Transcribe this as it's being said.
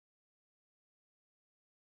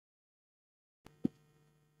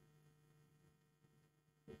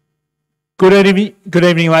Good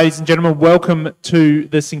evening, ladies and gentlemen. Welcome to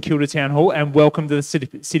the St Kilda Town Hall and welcome to the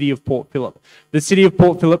City of Port Phillip. The City of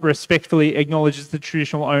Port Phillip respectfully acknowledges the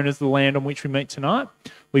traditional owners of the land on which we meet tonight.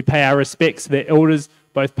 We pay our respects to their elders,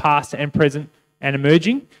 both past and present and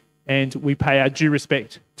emerging, and we pay our due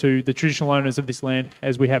respect to the traditional owners of this land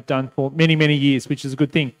as we have done for many, many years, which is a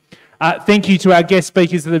good thing. Thank you to our guest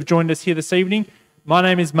speakers that have joined us here this evening. My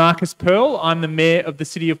name is Marcus Pearl. I'm the Mayor of the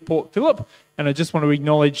City of Port Phillip, and I just want to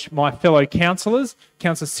acknowledge my fellow councillors.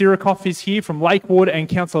 Councillor Sirikoff is here from Lake Ward, and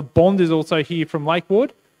Councillor Bond is also here from Lake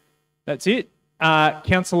Ward. That's it.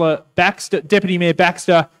 Councillor Baxter, Deputy Mayor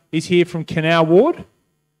Baxter, is here from Canal Ward,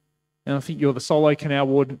 and I think you're the solo Canal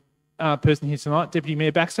Ward person here tonight, Deputy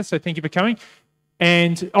Mayor Baxter, so thank you for coming.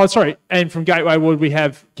 And from Gateway Ward we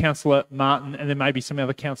have Councillor Martin, and there may be some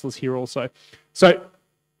other councillors here also. So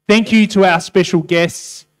thank you to our special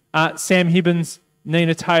guests, Sam Hibbins,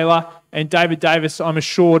 Nina Taylor, and David Davis. I'm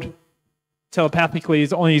assured telepathically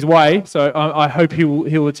is on his way, so I hope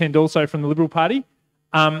he'll attend also from the Liberal Party.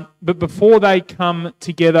 But before they come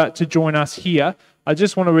together to join us here, I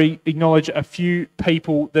just want to acknowledge a few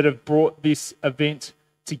people that have brought this event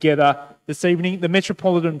together this evening. The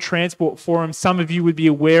Metropolitan Transport Forum, some of you would be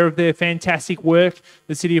aware of their fantastic work.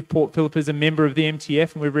 The City of Port Phillip is a member of the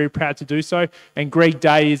MTF, and we're very proud to do so. And Greg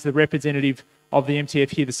Day is the representative of the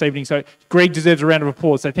MTF here this evening. So Greg deserves a round of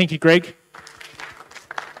applause. So thank you, Greg.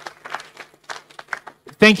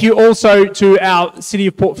 Thank you also to our City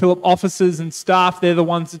of Port Phillip officers and staff. They're the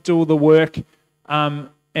ones that do all the work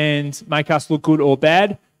and make us look good or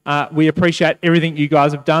bad. We appreciate everything you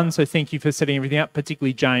guys have done, so thank you for setting everything up,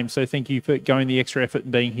 particularly James. So thank you for going the extra effort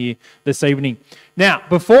and being here this evening. Now,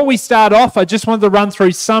 before we start off, I just wanted to run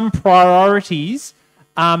through some priorities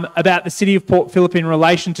about the City of Port Phillip in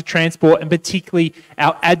relation to transport, and particularly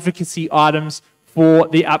our advocacy items for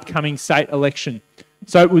the upcoming state election.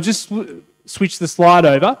 So we'll just switch the slide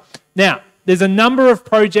over. Now, there's a number of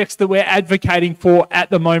projects that we're advocating for at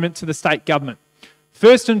the moment to the state government.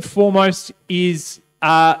 First and foremost is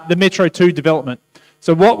the Metro 2 development.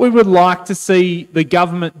 So what we would like to see the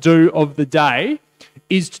government do of the day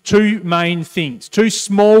is two main things, two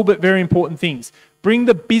small but very important things. Bring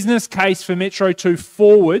the business case for Metro 2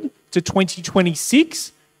 forward to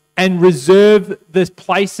 2026 and reserve the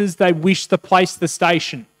places they wish to place the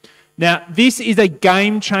station. Now, this is a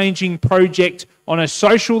game-changing project on a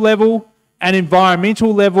social level, an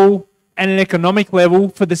environmental level, and an economic level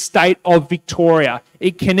for the state of Victoria.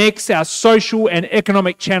 It connects our social and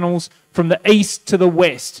economic channels from the east to the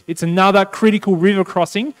west. It's another critical river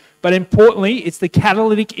crossing, but importantly, it's the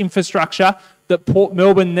catalytic infrastructure that Port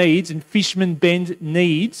Melbourne needs and Fisherman Bend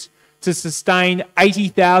needs to sustain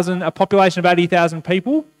a population of 80,000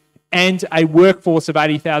 people and a workforce of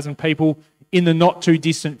 80,000 people in the not too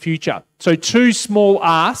distant future. So two small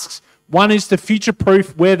asks. One is to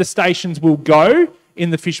future-proof where the stations will go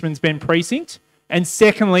in the Fisherman's Bend precinct, and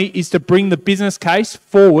secondly is to bring the business case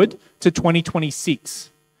forward to 2026.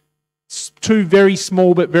 Two very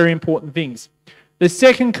small but very important things. The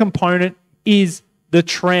second component is the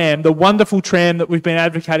tram, the wonderful tram that we've been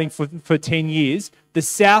advocating for 10 years, the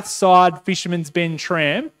South Side Fisherman's Bend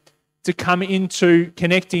tram, to come into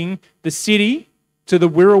connecting the city to the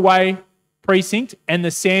Wirraway precinct and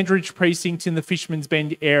the Sandridge precinct in the Fisherman's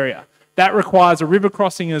Bend area. That requires a river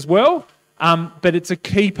crossing as well, but it's a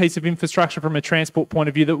key piece of infrastructure from a transport point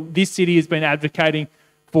of view that this city has been advocating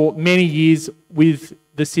for many years with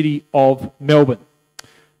the City of Melbourne.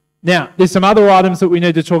 Now, there's some other items that we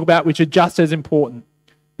need to talk about which are just as important.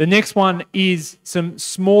 The next one is some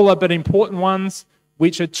smaller but important ones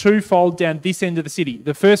which are twofold down this end of the city.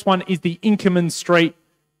 The first one is the Inkerman Street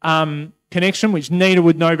connection, which Nina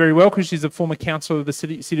would know very well because she's a former councillor of the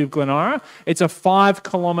city of Glenara. It's a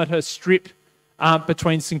 5-kilometre strip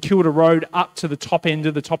between St Kilda Road up to the top end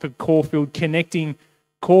of Caulfield, connecting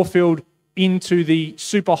Caulfield into the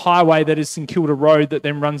superhighway that is St Kilda Road that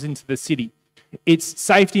then runs into the city. It's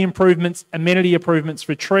safety improvements, amenity improvements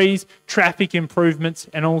for trees, traffic improvements,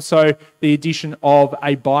 and also the addition of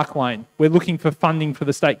a bike lane. We're looking for funding for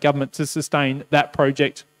the state government to sustain that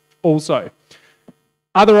project also.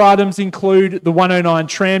 Other items include the 109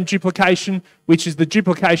 tram duplication, which is the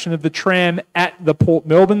duplication of the tram at the Port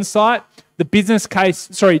Melbourne site. The business case,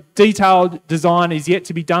 detailed design is yet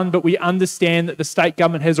to be done, but we understand that the state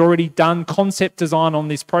government has already done concept design on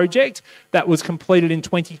this project that was completed in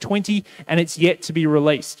 2020 and it's yet to be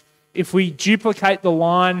released. If we duplicate the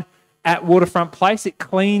line at Waterfront Place, it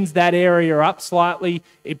cleans that area up slightly,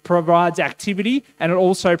 it provides activity, and it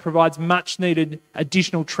also provides much needed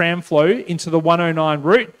additional tram flow into the 109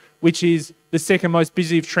 route, which is the second most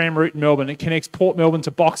busy tram route in Melbourne. It connects Port Melbourne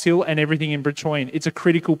to Box Hill and everything in between. It's a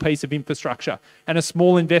critical piece of infrastructure. And a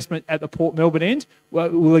small investment at the Port Melbourne end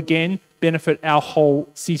will again benefit our whole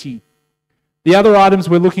city. The other items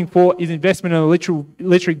we're looking for is investment in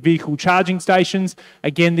electric vehicle charging stations.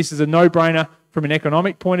 Again, this is a no-brainer from an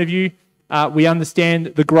economic point of view. We understand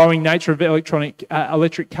the growing nature of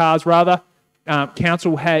electric cars.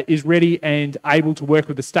 Council is ready and able to work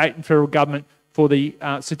with the state and federal government for the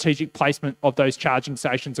strategic placement of those charging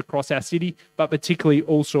stations across our city, but particularly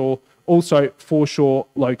also foreshore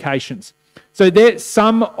locations. So there's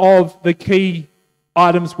some of the key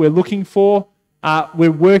items we're looking for.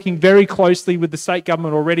 We're working very closely with the state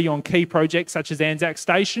government already on key projects such as Anzac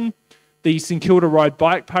Station, the St Kilda Road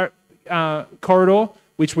bike corridor,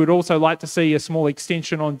 which we'd also like to see a small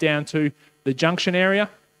extension on down to the junction area.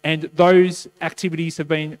 And those activities have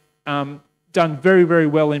been done very, very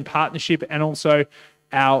well in partnership, and also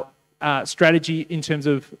our strategy in terms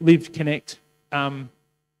of Move, Connect,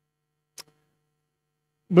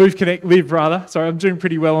 Live rather. Sorry, I'm doing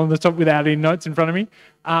pretty well on the top without any notes in front of me.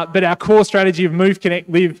 But our core strategy of Move, Connect,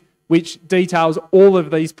 Live, which details all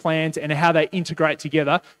of these plans and how they integrate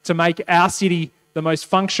together to make our city the most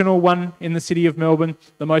functional one in the city of Melbourne,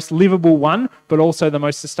 the most livable one, but also the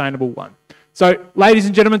most sustainable one. So, ladies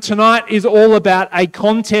and gentlemen, tonight is all about a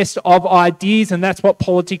contest of ideas, and that's what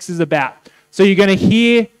politics is about. So you're going to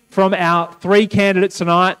hear from our three candidates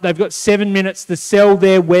tonight. They've got 7 minutes to sell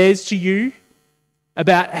their wares to you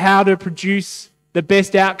about how to produce the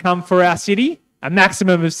best outcome for our city. A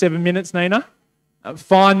maximum of 7 minutes, Nina.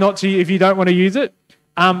 Fine not to if you don't want to use it.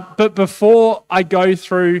 But before I go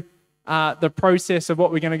through the process of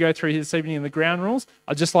what we're going to go through this evening in the ground rules,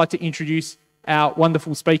 I'd just like to introduce our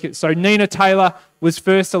wonderful speakers. So Nina Taylor was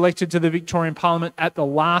first elected to the Victorian Parliament at the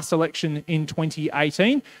last election in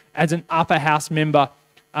 2018 as an upper house member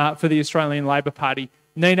for the Australian Labor Party.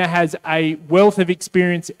 Nina has a wealth of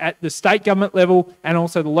experience at the state government level and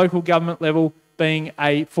also the local government level, being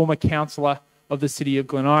a former councillor of the city of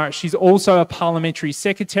Glen Iris. She's also a parliamentary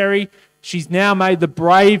secretary. She's now made the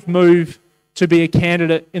brave move to be a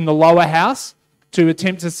candidate in the lower house to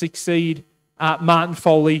attempt to succeed Martin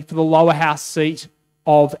Foley for the lower house seat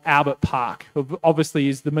of Albert Park, who obviously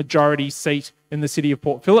is the majority seat in the city of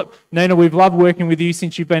Port Phillip. Nina, we've loved working with you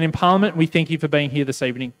since you've been in Parliament. We thank you for being here this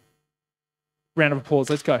evening. Round of applause.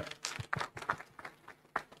 Let's go.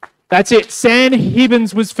 That's it. Sam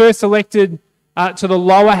Hibbins was first elected to the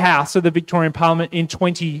lower house of the Victorian Parliament in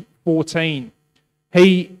 2014.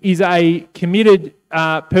 He is a committed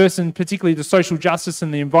person, particularly to social justice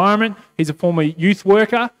and the environment. He's a former youth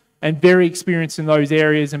worker and very experienced in those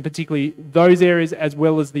areas, and particularly those areas as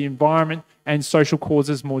well as the environment and social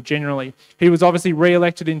causes more generally. He was obviously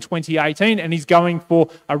re-elected in 2018, and he's going for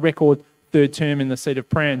a record third term in the seat of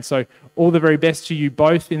Prahran. So all the very best to you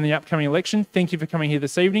both in the upcoming election. Thank you for coming here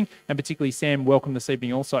this evening, and particularly Sam, welcome this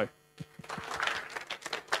evening also.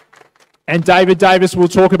 And David Davis will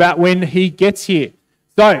talk about when he gets here.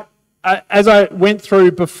 So, as I went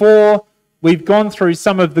through before, we've gone through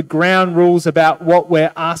some of the ground rules about what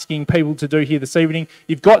we're asking people to do here this evening.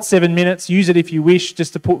 You've got 7 minutes. Use it if you wish,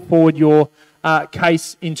 just to put forward your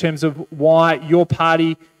case in terms of why your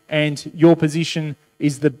party and your position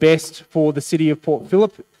is the best for the city of Port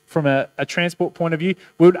Phillip from a transport point of view.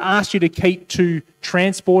 We would ask you to keep to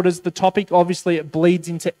transport as the topic. Obviously, it bleeds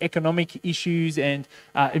into economic issues and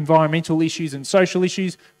environmental issues and social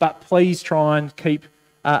issues, but please try and keep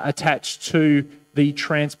attached to the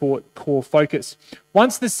transport core focus.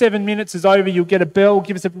 Once the 7 minutes is over, you'll get a bell.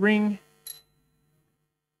 Give us a ring.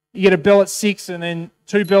 You get a bell at 6 and then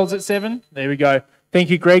 2 bells at 7. There we go. Thank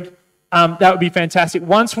you, Greg. That would be fantastic.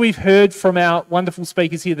 Once we've heard from our wonderful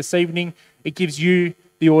speakers here this evening, it gives you,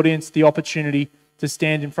 the audience, the opportunity to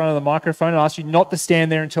stand in front of the microphone. I'll ask you not to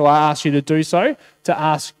stand there until I ask you to do so, to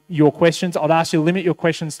ask your questions. I'd ask you to limit your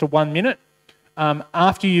questions to 1 minute.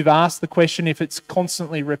 After you've asked the question, if it's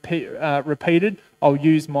constantly repeated, I'll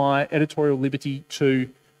use my editorial liberty to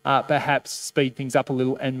perhaps speed things up a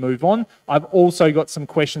little and move on. I've also got some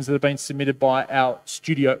questions that have been submitted by our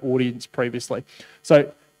studio audience previously.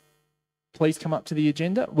 So please come up to the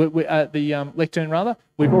agenda, the lectern rather.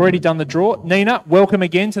 We've already done the draw. Nina, welcome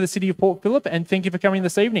again to the City of Port Phillip, and thank you for coming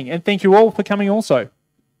this evening. And thank you all for coming also.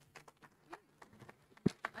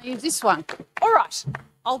 I use this one. All right.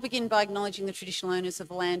 I'll begin by acknowledging the traditional owners of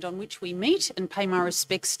the land on which we meet and pay my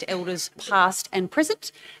respects to elders past and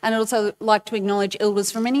present. And I'd also like to acknowledge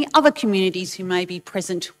elders from many other communities who may be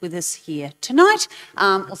present with us here tonight.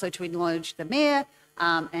 Also to acknowledge the Mayor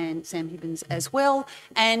and Sam Hibbins as well.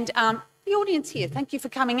 And the audience here, thank you for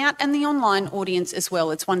coming out, and the online audience as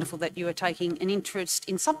well. It's wonderful that you are taking an interest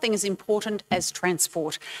in something as important as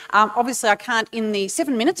transport. Obviously, I can't, in the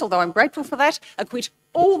 7 minutes, although I'm grateful for that, acquit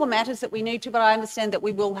all the matters that we need to, but I understand that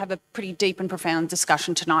we will have a pretty deep and profound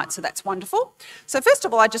discussion tonight, so that's wonderful. So first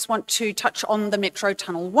of all, I just want to touch on the Metro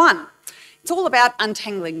Tunnel 1. It's all about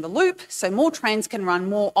untangling the loop so more trains can run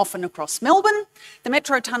more often across Melbourne. The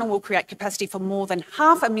Metro Tunnel will create capacity for more than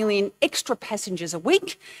 500,000 extra passengers a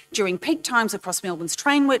week during peak times across Melbourne's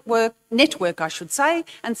train network,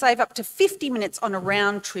 and save up to 50 minutes on a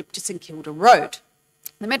round trip to St Kilda Road.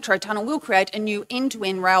 The Metro Tunnel will create a new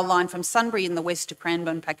end-to-end rail line from Sunbury in the west to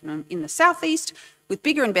Cranbourne Pakenham in the southeast, with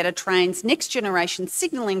bigger and better trains, next-generation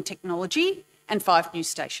signalling technology, and 5 new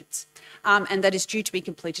stations. And that is due to be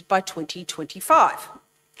completed by 2025.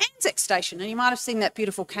 Anzac Station, and you might have seen that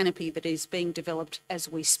beautiful canopy that is being developed as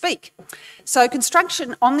we speak. So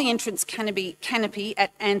construction on the entrance canopy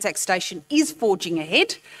at Anzac Station is forging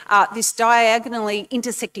ahead. This diagonally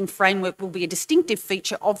intersecting framework will be a distinctive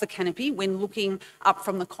feature of the canopy when looking up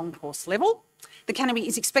from the concourse level. The canopy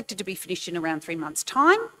is expected to be finished in around 3 months'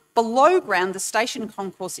 time. Below ground, the station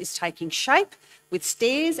concourse is taking shape with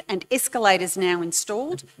stairs and escalators now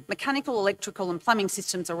installed. Mechanical, electrical and plumbing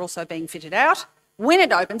systems are also being fitted out. When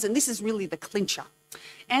it opens, and this is really the clincher,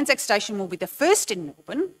 Anzac Station will be the first in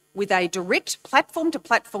Melbourne with a direct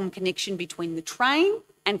platform-to-platform connection between the train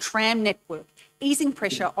and tram network, easing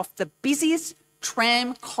pressure off the busiest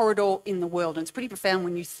tram corridor in the world. And it's pretty profound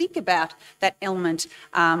when you think about that element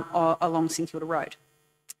along St Kilda Road.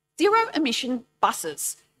 Zero emission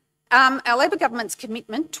buses. Our Labor government's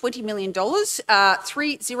commitment, $20 million,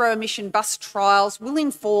 3 zero-emission bus trials will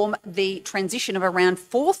inform the transition of around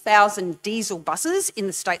 4,000 diesel buses in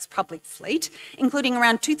the state's public fleet, including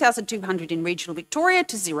around 2,200 in regional Victoria,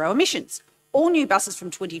 to zero emissions. All new buses from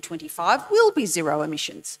 2025 will be zero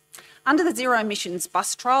emissions. Under the zero emissions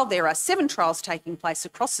bus trial, there are 7 trials taking place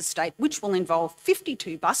across the state, which will involve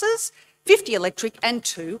 52 buses, 50 electric and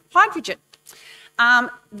 2 hydrogen.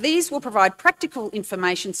 These will provide practical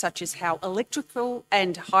information such as how electrical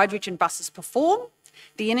and hydrogen buses perform,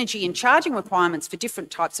 the energy and charging requirements for different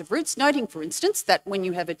types of routes, noting, for instance, that when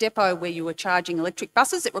you have a depot where you are charging electric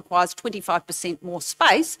buses, it requires 25% more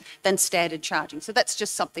space than standard charging. So that's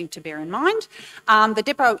just something to bear in mind. The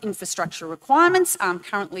depot infrastructure requirements,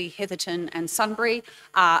 currently Heatherton and Sunbury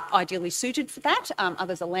are ideally suited for that.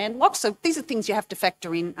 Others are landlocked. So these are things you have to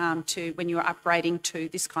factor in to when you are upgrading to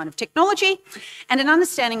this kind of technology. And an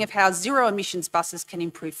understanding of how zero emissions buses can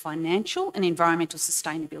improve financial and environmental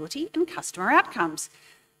sustainability and customer outcomes.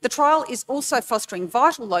 The trial is also fostering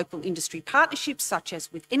vital local industry partnerships, such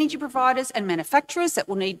as with energy providers and manufacturers, that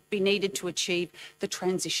will be needed to achieve the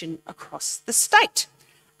transition across the state.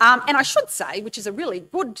 And I should say, which is a really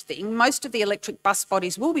good thing, most of the electric bus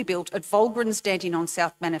bodies will be built at Volgren's Dandenong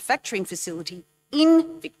South manufacturing facility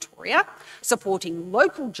in Victoria, supporting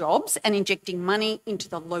local jobs and injecting money into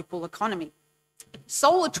the local economy.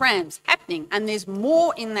 Solar trams happening, and there's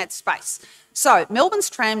more in that space. So Melbourne's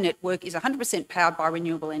tram network is 100% powered by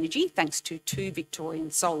renewable energy, thanks to 2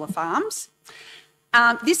 Victorian solar farms.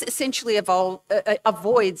 This essentially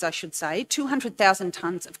avoids, 200,000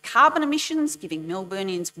 tonnes of carbon emissions, giving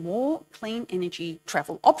Melburnians more clean energy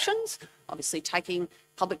travel options. Obviously, taking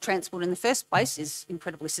public transport in the first place is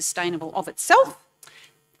incredibly sustainable of itself.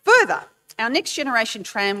 Further, our next generation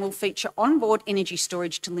tram will feature onboard energy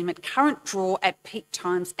storage to limit current draw at peak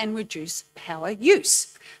times and reduce power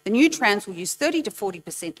use. The new trams will use 30 to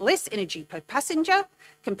 40% less energy per passenger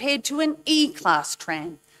compared to an E-class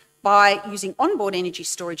tram by using onboard energy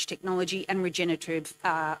storage technology and regenerative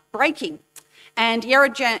braking. And Yarra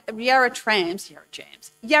Trams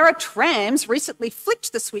recently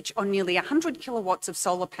flicked the switch on nearly 100 kilowatts of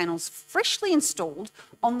solar panels freshly installed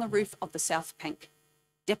on the roof of the South Bank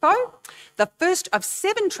depot, the first of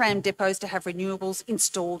 7 tram depots to have renewables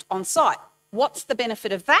installed on site. What's the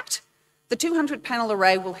benefit of that? The 200 panel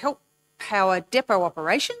array will help power depot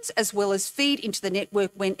operations as well as feed into the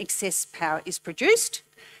network when excess power is produced.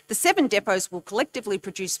 The 7 depots will collectively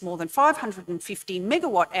produce more than 550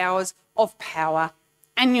 megawatt hours of power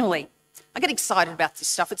annually. I get excited about this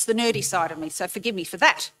stuff. It's the nerdy side of me, so forgive me for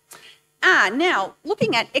that. Now,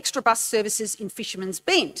 looking at extra bus services in Fisherman's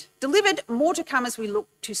Bend. Delivered, more to come as we look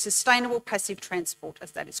to sustainable passive transport,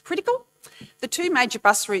 as that is critical. The 2 major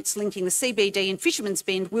bus routes linking the CBD and Fisherman's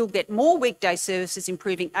Bend will get more weekday services,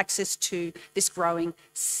 improving access to this growing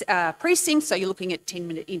precinct. So you're looking at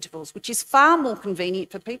 10-minute intervals, which is far more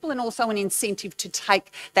convenient for people and also an incentive to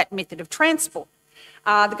take that method of transport.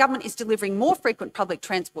 The government is delivering more frequent public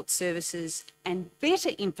transport services and better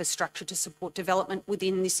infrastructure to support development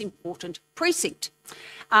within this important precinct.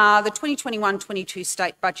 The 2021-22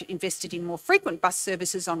 state budget invested in more frequent bus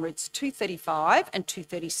services on routes 235 and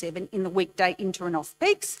 237 in the weekday inter and off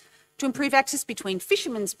peaks to improve access between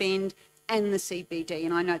Fisherman's Bend and the CBD.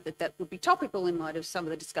 And I note that that would be topical in light of some of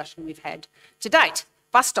the discussion we've had to date.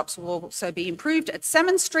 Bus stops will also be improved at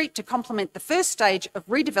Salmon Street to complement the first stage of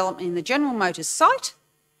redevelopment in the General Motors site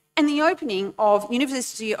and the opening of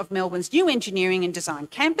University of Melbourne's new engineering and design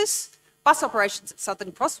campus. Bus operations at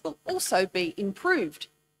Southern Cross will also be improved.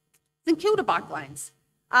 St Kilda bike lanes.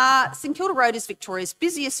 St Kilda Road is Victoria's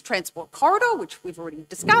busiest transport corridor, which we've already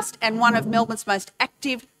discussed, and one of Melbourne's most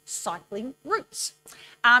active cycling routes.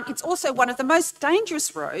 It's also one of the most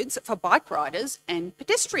dangerous roads for bike riders and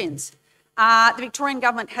pedestrians. The Victorian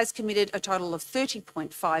Government has committed a total of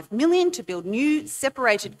 $30.5 million to build new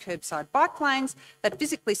separated curbside bike lanes that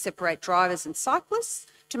physically separate drivers and cyclists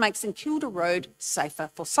to make St Kilda Road safer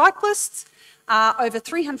for cyclists. Over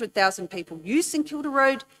 300,000 people use St Kilda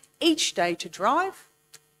Road each day to drive,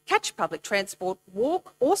 catch public transport,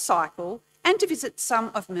 walk or cycle, and to visit some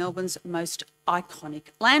of Melbourne's most iconic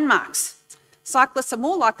landmarks. Cyclists are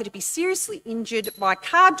more likely to be seriously injured by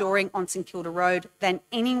car dooring on St Kilda Road than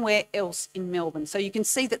anywhere else in Melbourne. So you can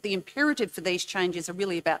see that the imperative for these changes are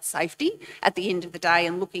really about safety at the end of the day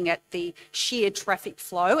and looking at the sheer traffic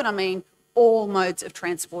flow, and I mean all modes of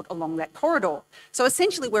transport along that corridor. So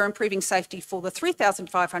essentially we're improving safety for the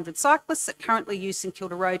 3,500 cyclists that currently use St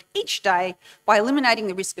Kilda Road each day by eliminating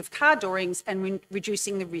the risk of car doorings and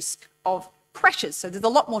reducing the risk of crashes. So there's a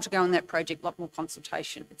lot more to go in that project, a lot more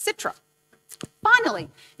consultation, etc. Finally,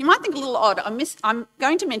 you might think a little odd, I'm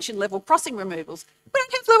going to mention level crossing removals. We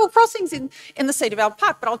don't have level crossings in the Cedarvale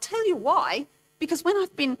Park, but I'll tell you why. Because when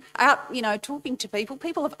I've been out, talking to people,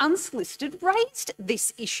 people have unsolicited raised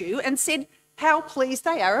this issue and said how pleased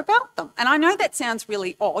they are about them. And I know that sounds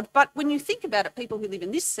really odd, but when you think about it, people who live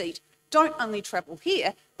in this seat don't only travel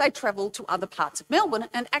here, they travel to other parts of Melbourne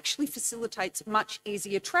and actually facilitates much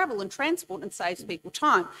easier travel and transport and saves people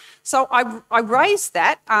time. So I raised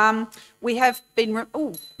that. We have been...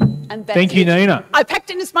 Thank you, Nina. I packed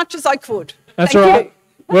in as much as I could. That's all right.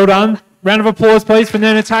 Well done. Round of applause, please, for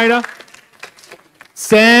Nina Taylor.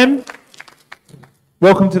 Sam,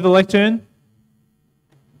 welcome to the lectern.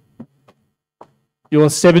 Your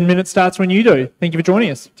 7 minutes starts when you do. Thank you for joining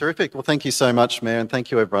us. Terrific. Well, thank you so much, Mayor, and thank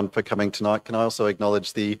you everyone for coming tonight. Can I also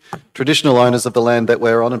acknowledge the traditional owners of the land that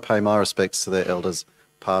we're on and pay my respects to their elders,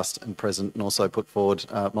 past and present, and also put forward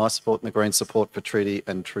my support and the Green support for treaty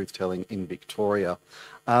and truth-telling in Victoria.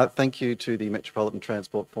 Thank you to the Metropolitan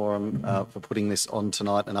Transport Forum for putting this on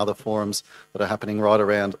tonight and other forums that are happening right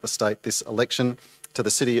around the state this election. To the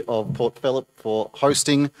City of Port Phillip for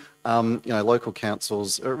hosting. Local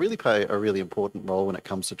councils really play a really important role when it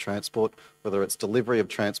comes to transport, whether it's delivery of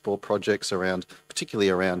transport projects particularly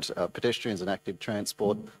around pedestrians and active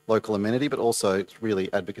transport, local amenity, but also it's really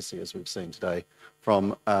advocacy, as we've seen today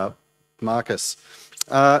from Marcus.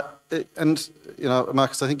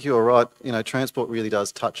 Marcus, I think you're right. Transport really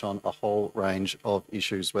does touch on a whole range of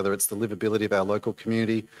issues, whether it's the livability of our local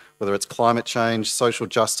community, whether it's climate change, social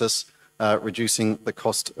justice, reducing the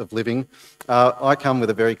cost of living. I come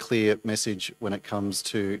with a very clear message when it comes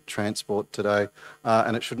to transport today,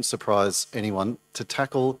 and it shouldn't surprise anyone. To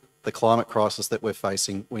tackle the climate crisis that we're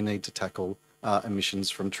facing, we need to tackle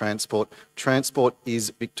emissions from transport. Transport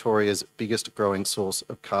is Victoria's biggest growing source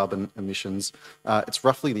of carbon emissions. It's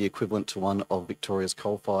roughly the equivalent to one of Victoria's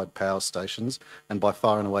coal-fired power stations, and by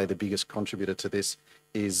far and away the biggest contributor to this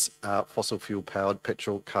is fossil fuel powered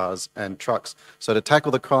petrol cars and trucks. So to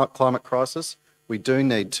tackle the climate crisis, we do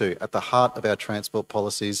need to, at the heart of our transport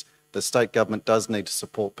policies, the state government does need to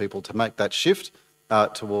support people to make that shift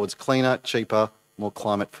towards cleaner, cheaper, more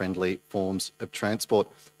climate friendly forms of transport.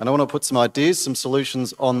 And I want to put some ideas, some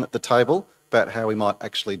solutions on the table about how we might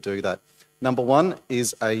actually do that. Number one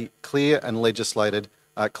is a clear and legislated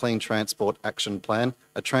Clean Transport Action Plan,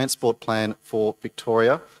 a transport plan for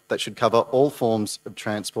Victoria that should cover all forms of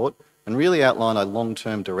transport and really outline a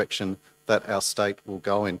long-term direction that our state will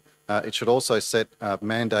go in. It should also set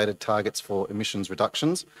mandated targets for emissions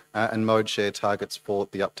reductions and mode share targets for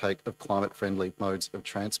the uptake of climate-friendly modes of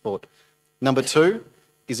transport. Number two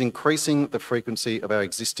is increasing the frequency of our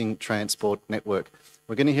existing transport network.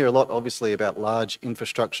 We're going to hear a lot, obviously, about large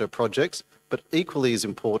infrastructure projects, but equally as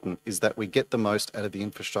important is that we get the most out of the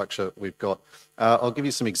infrastructure we've got. I'll give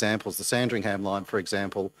you some examples. The Sandringham line, for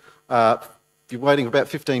example, you're waiting about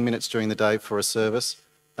 15 minutes during the day for a service,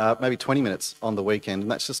 maybe 20 minutes on the weekend,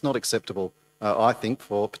 and that's just not acceptable, I think,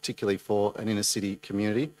 particularly for an inner city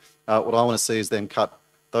community. What I want to see is then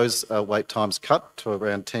those wait times cut to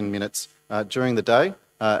around 10 minutes during the day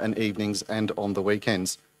and evenings and on the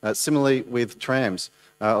weekends. Similarly with trams,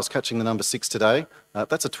 I was catching the number 6 today.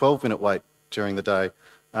 That's a 12-minute wait during the day.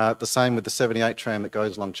 The same with the 78 tram that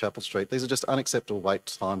goes along Chapel Street. These are just unacceptable wait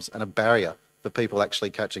times and a barrier for people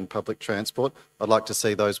actually catching public transport. I'd like to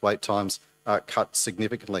see those wait times cut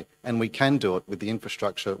significantly, and we can do it with the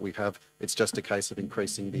infrastructure we have. It's just a case of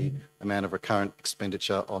increasing the amount of recurrent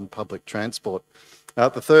expenditure on public transport. The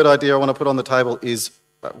third idea I want to put on the table is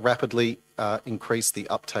rapidly increase the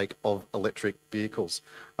uptake of electric vehicles.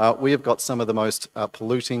 We have got some of the most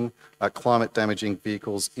polluting, climate-damaging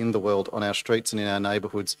vehicles in the world on our streets and in our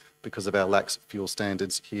neighbourhoods because of our lax fuel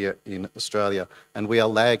standards here in Australia, and we are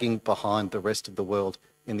lagging behind the rest of the world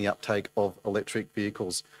in the uptake of electric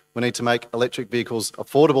vehicles. We need to make electric vehicles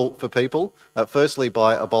affordable for people, firstly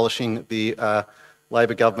by abolishing the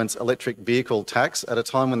Labor government's electric vehicle tax at a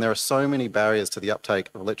time when there are so many barriers to the uptake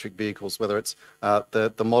of electric vehicles, whether it's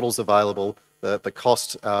the models available, the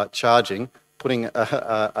cost charging. Putting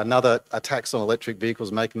a tax on electric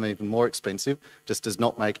vehicles, making them even more expensive, just does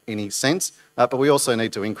not make any sense. But we also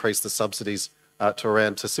need to increase the subsidies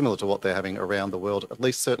to similar to what they're having around the world, at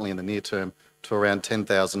least certainly in the near term, to around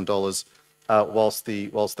 $10,000, whilst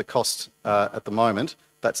the cost at the moment,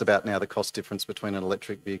 that's about now the cost difference between an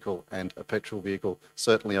electric vehicle and a petrol vehicle,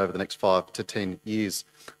 certainly over the next 5 to 10 years.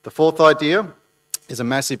 The fourth idea is a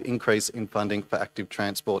massive increase in funding for active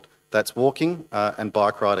transport. That's walking and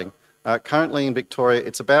bike riding. Currently in Victoria,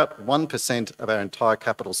 it's about 1% of our entire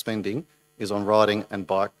capital spending is on riding a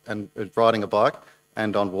bike and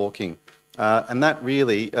on walking, and that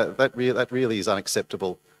really is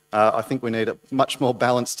unacceptable. I think we need a much more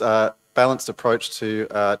balanced approach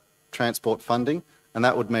to transport funding, and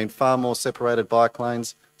that would mean far more separated bike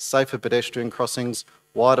lanes, safer pedestrian crossings,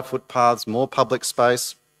 wider footpaths, more public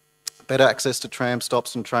space, better access to tram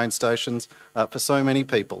stops and train stations for so many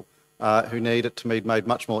people who need it to be made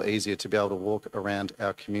much more easier to be able to walk around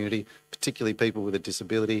our community, particularly people with a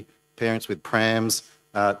disability, parents with prams,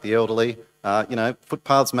 the elderly.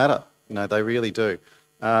 Footpaths matter. They really do.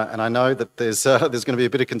 And I know that there's going to be a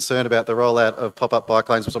bit of concern about the rollout of pop-up bike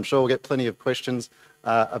lanes, which I'm sure we'll get plenty of questions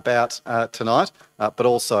about tonight, but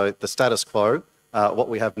also the status quo. What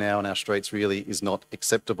we have now on our streets really is not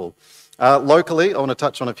acceptable. Locally, I want to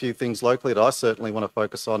touch on a few things locally that I certainly want to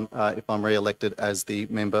focus on if I'm re-elected as the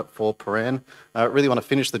member for Prahran. I really want to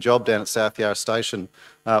finish the job down at South Yarra Station.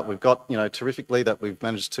 We've got, terrifically that we've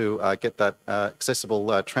managed to get that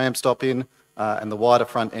accessible tram stop in and the wider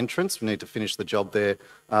front entrance. We need to finish the job there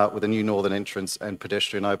with a new northern entrance and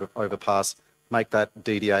pedestrian overpass, make that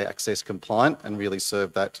DDA access compliant and really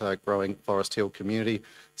serve that growing Forest Hill community.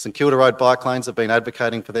 St Kilda Road bike lanes, have been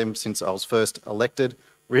advocating for them since I was first elected.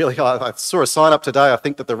 Really, I saw a sign up today. I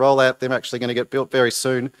think that the rollout, they're actually going to get built very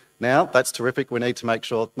soon now. That's terrific. We need to make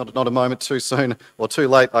sure, not a moment too soon or too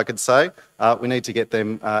late, I could say. We need to get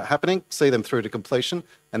them happening, see them through to completion,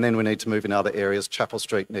 and then we need to move in other areas. Chapel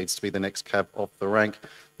Street needs to be the next cab off the rank.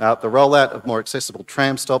 The rollout of more accessible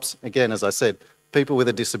tram stops, again, as I said, people with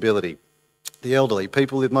a disability, the elderly,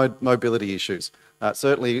 people with mobility issues,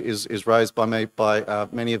 certainly is raised by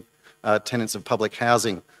many tenants of public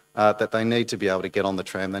housing that they need to be able to get on the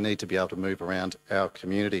tram, they need to be able to move around our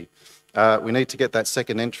community. We need to get that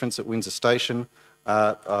second entrance at Windsor Station.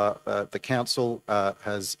 The council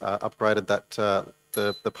has upgraded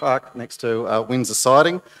the park next to Windsor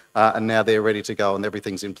siding, and now they're ready to go and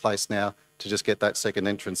everything's in place now to just get that second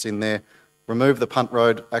entrance in there. Remove the Punt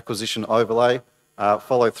Road acquisition overlay.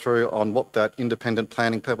 Follow through on what that independent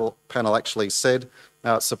planning panel actually said.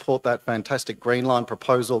 Support that fantastic Green Line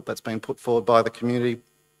proposal that's been put forward by the community.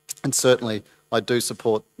 And certainly I do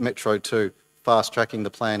support Metro 2, fast-tracking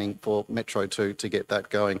the planning for Metro 2 to get that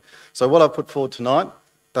going. So what I've put forward tonight,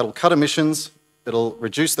 that'll cut emissions, it'll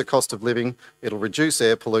reduce the cost of living, it'll reduce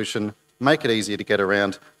air pollution, make it easier to get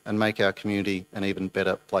around and make our community an even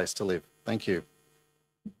better place to live. Thank you.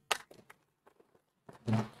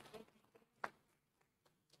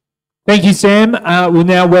 Thank you, Sam. We'll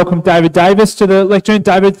now welcome David Davis to the lectern.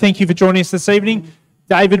 David, thank you for joining us this evening.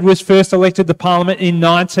 David was first elected to Parliament in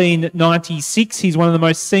 1996. He's one of the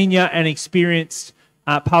most senior and experienced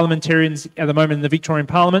parliamentarians at the moment in the Victorian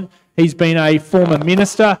Parliament. He's been a former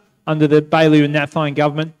minister under the Baillieu and Nathine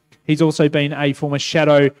government. He's also been a former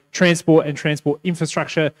shadow transport and transport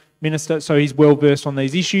infrastructure minister, so he's well versed on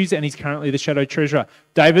these issues, and he's currently the shadow treasurer.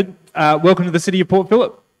 David, welcome to the City of Port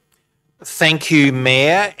Phillip. Thank you,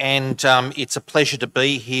 Mayor, and it's a pleasure to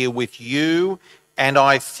be here with you. And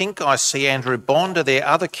I think I see Andrew Bond. Are there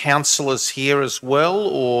other councillors here as well,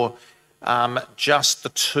 or Just the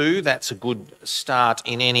two, that's a good start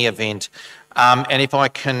in any event. And if I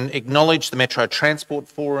can acknowledge the Metro Transport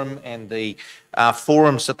Forum and the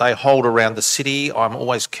forums that they hold around the city, I'm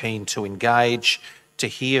always keen to engage, to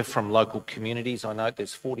hear from local communities. I know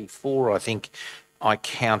there's 44, I think I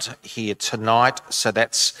count here tonight, so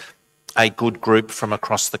that's a good group from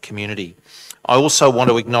across the community. I also want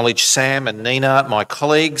to acknowledge Sam and Nina, my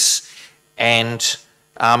colleagues, and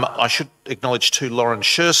I should acknowledge too Lauren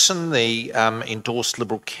Sherson, the endorsed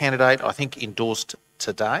Liberal candidate, I think endorsed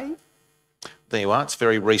today. There you are, it's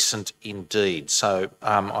very recent indeed. So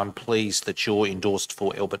I'm pleased that you're endorsed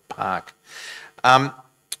for Albert Park.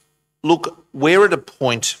 Look, we're at a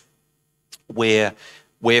point where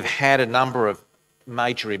we've had a number of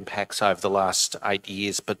major impacts over the last 8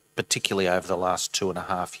 years, but particularly over the last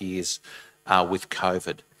 2.5 years with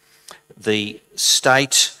COVID. The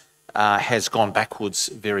state has gone backwards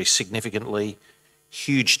very significantly,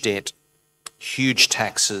 huge debt, huge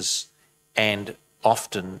taxes, and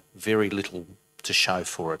often very little to show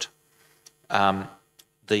for it.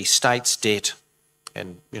 The state's debt,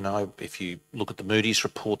 and you know, if you look at the Moody's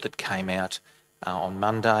report that came out on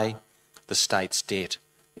Monday, the state's debt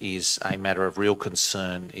is a matter of real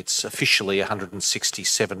concern. It's officially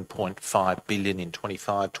 $167.5 billion in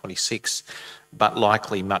 25-26, but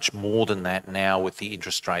likely much more than that now with the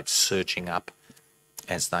interest rates surging up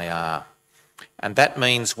as they are. And that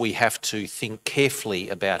means we have to think carefully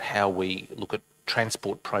about how we look at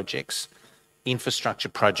transport projects, infrastructure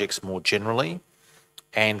projects more generally,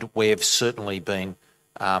 and we've certainly been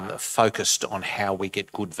focused on how we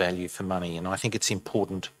get good value for money. And I think it's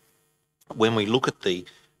important when we look at the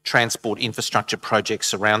transport infrastructure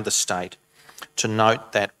projects around the state to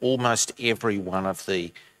note that almost every one of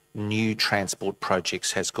the new transport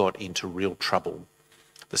projects has got into real trouble.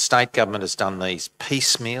 The state government has done these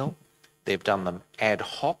piecemeal, they've done them ad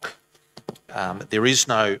hoc. There is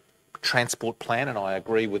no transport plan, and I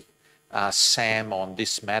agree with Sam on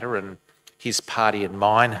this matter, and his party and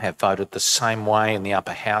mine have voted the same way in the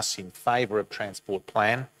upper house in favour of transport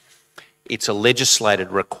plan. It's a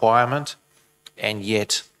legislated requirement, and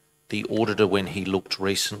yet the auditor, when he looked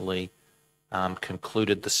recently,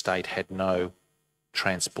 concluded the state had no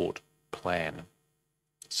transport plan.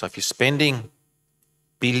 So if you're spending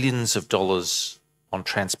billions of dollars on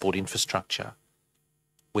transport infrastructure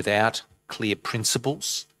without clear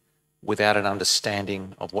principles, without an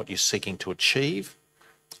understanding of what you're seeking to achieve,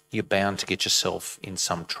 you're bound to get yourself in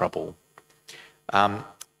some trouble. I'm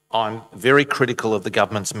very critical of the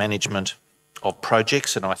government's management of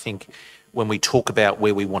projects, and I think when we talk about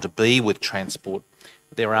where we want to be with transport,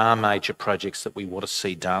 there are major projects that we want to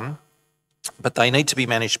see done, but they need to be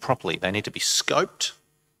managed properly. They need to be scoped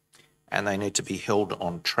and they need to be held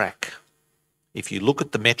on track. If you look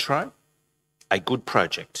at the Metro, a good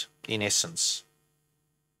project in essence,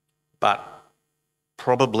 but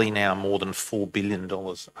probably now more than $4 billion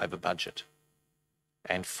over budget.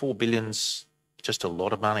 And $4 billion's just a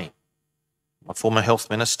lot of money. My former health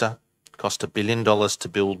minister cost $1 billion to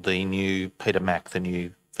build the new Peter Mac, the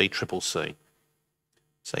new VCCC.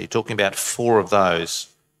 So you're talking about 4 of those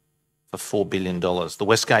for $4 billion. The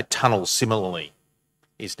Westgate Tunnel, similarly,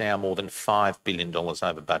 is now more than $5 billion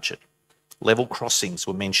over budget. Level crossings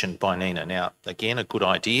were mentioned by Nina. Now, again, a good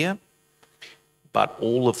idea, but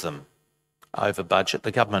all of them over budget.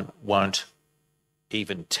 The government won't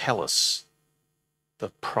even tell us the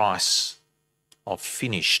price of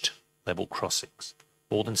finished level crossings.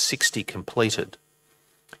 More than 60 completed.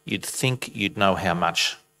 You'd think you'd know how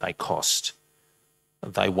much they cost.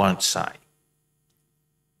 They won't say.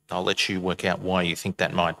 I'll let you work out why you think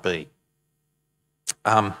that might be.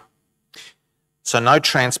 So no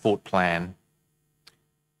transport plan,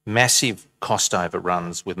 massive cost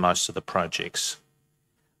overruns with most of the projects,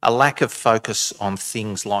 a lack of focus on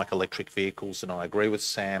things like electric vehicles, and I agree with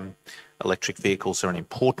Sam, electric vehicles are an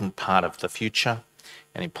important part of the future,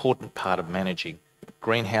 an important part of managing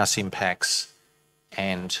greenhouse impacts,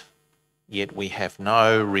 and yet we have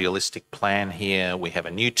no realistic plan here. We have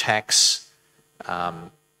a new tax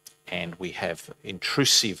and we have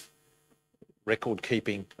intrusive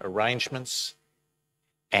record-keeping arrangements,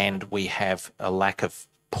 and we have a lack of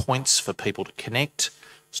points for people to connect.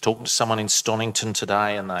 I was talking to someone in Stonington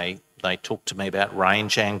today and they talked to me about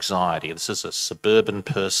range anxiety. This is a suburban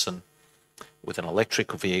person with an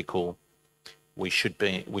electric vehicle. We should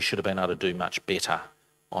have been able to do much better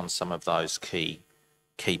on some of those key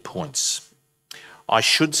points. I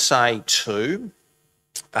should say too,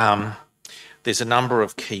 there's a number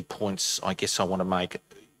of key points I guess I want to make.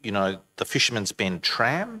 You know, the Fisherman's Bend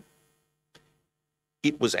tram,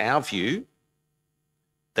 it was our view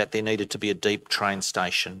that there needed to be a deep train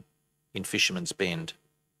station in Fisherman's Bend.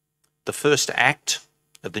 The first act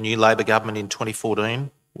of the new Labor government in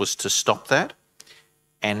 2014 was to stop that,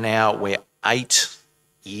 and now we're 8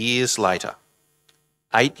 years later.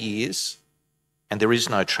 8 years, and there is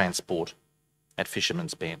no transport at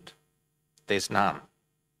Fisherman's Bend. There's none.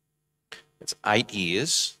 It's 8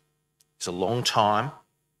 years. It's a long time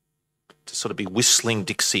to sort of be whistling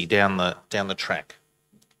Dixie down the track.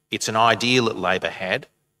 It's an ideal that Labor had,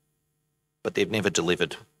 but they've never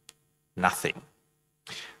delivered. Nothing.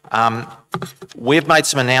 We've made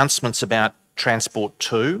some announcements about Transport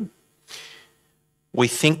 2. We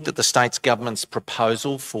think that the state's government's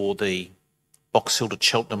proposal for the Box Hill to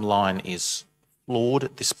Cheltenham line is flawed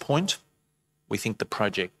at this point. We think the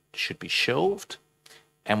project should be shelved,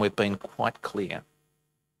 and we've been quite clear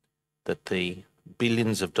that the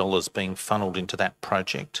billions of dollars being funneled into that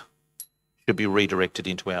project should be redirected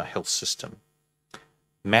into our health system.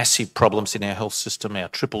 Massive problems in our health system, our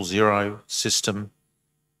 000 system,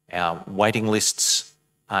 our waiting lists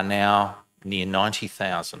are now near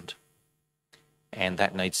 90,000, and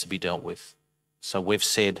that needs to be dealt with. So we've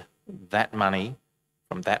said that money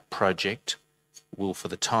from that project will, for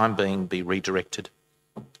the time being, be redirected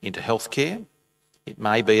into healthcare. It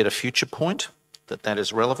may be at a future point that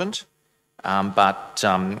is relevant, but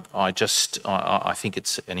I think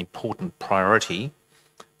it's an important priority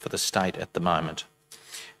for the state at the moment.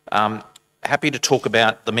 Happy to talk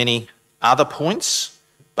about the many other points,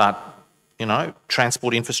 but, you know,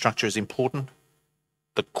 transport infrastructure is important.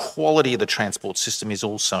 The quality of the transport system is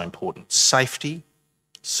also important. Safety,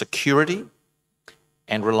 security,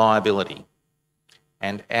 and reliability.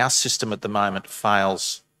 And our system at the moment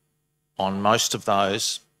fails on most of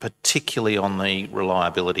those, particularly on the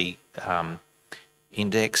reliability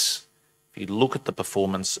index. If you look at the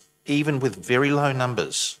performance, even with very low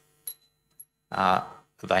numbers,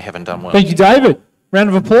 they haven't done well. Thank you, David. Round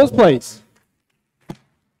of applause, please.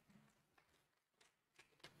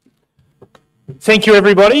 Thank you,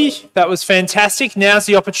 everybody. That was fantastic. Now's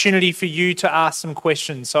the opportunity for you to ask some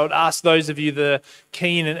questions. So I'd ask those of you that are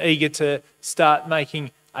keen and eager to start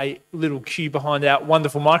making a little queue behind our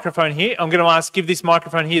wonderful microphone here. I'm going to give this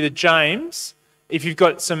microphone here to James. If you've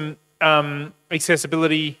got some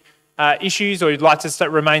accessibility issues or you'd like to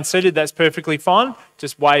remain seated, that's perfectly fine.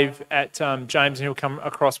 Just wave at James and he'll come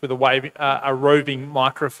across with a roving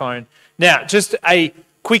microphone. Now, just a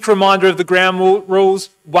quick reminder of the ground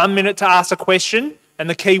rules. 1 minute to ask a question, and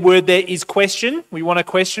the key word there is question. We want a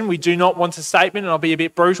question. We do not want a statement, and I'll be a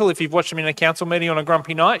bit brutal. If you've watched them in a council meeting on a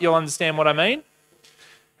grumpy night, you'll understand what I mean.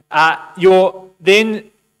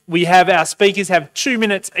 Then we have our speakers have 2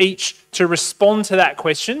 minutes each to respond to that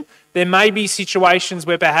question. There may be situations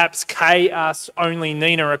where perhaps Kay asks only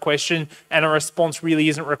Nina a question and a response really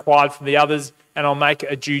isn't required from the others, and I'll make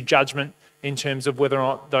a due judgment in terms of whether or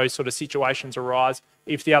not those sort of situations arise.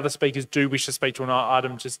 If the other speakers do wish to speak to an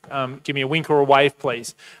item, just give me a wink or a wave,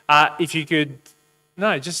 please. If you could,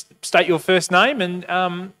 just state your first name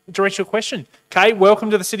and direct your question. Kay, welcome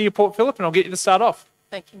to the City of Port Phillip, and I'll get you to start off.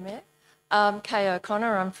 Thank you, Mayor. Kay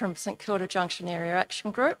O'Connor, I'm from St Kilda Junction Area Action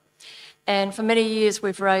Group, and for many years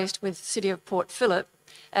we've raised with the City of Port Phillip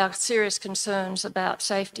our serious concerns about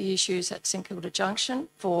safety issues at St Kilda Junction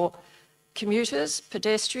for commuters,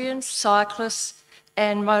 pedestrians, cyclists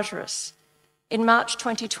and motorists. In March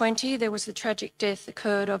 2020, there was the tragic death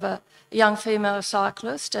occurred of a young female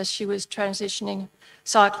cyclist as she was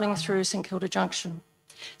cycling through St Kilda Junction.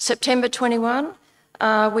 September 21,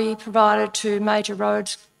 we provided to Major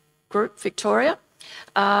Roads Group Victoria,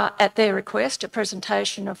 at their request, a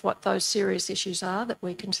presentation of what those serious issues are that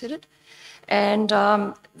we considered. And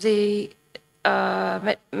the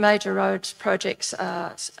major roads projects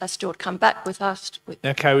are still to come back with us.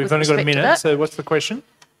 Okay, we've only got a minute, so what's the question?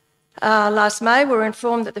 Last May, we were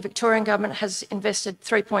informed that the Victorian Government has invested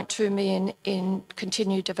 $3.2 million in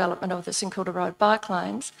continued development of the St Kilda Road bike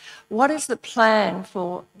lanes. What is the plan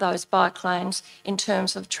for those bike lanes in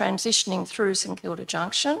terms of transitioning through St Kilda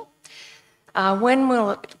Junction? When will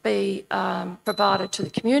it be provided to the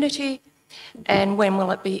community, and when will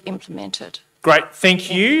it be implemented? Great, thank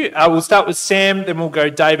you. We'll start with Sam, then we'll go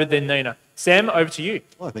David, then Nina. Sam, over to you.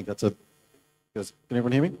 Well, I think can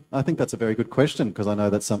everyone hear me? I think that's a very good question, because I know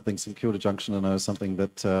that's something St Kilda Junction, I know is something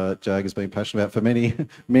that Jag has been passionate about for many,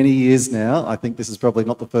 many years now. I think this is probably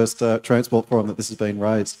not the first transport forum that this has been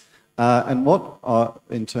raised. And what,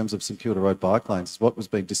 in terms of St Kilda Road bike lanes, what has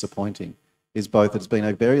been disappointing is both it's been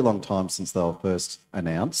a very long time since they were first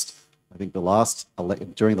announced, I think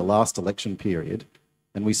during the last election period,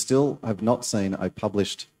 and we still have not seen a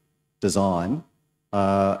published design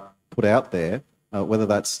put out there, whether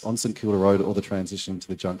that's on St Kilda Road or the transition to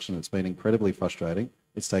the junction. It's been incredibly frustrating.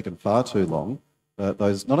 It's taken far too long. Not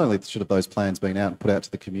only should have those plans been out and put out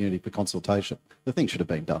to the community for consultation, the thing should have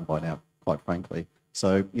been done by now, quite frankly.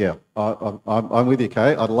 So, yeah, I'm with you,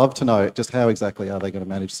 Kay. I'd love to know just how exactly are they going to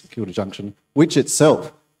manage St Kilda Junction, which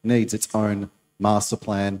itself needs its own master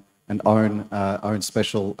plan and own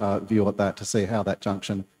special view at that to see how that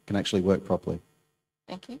junction can actually work properly.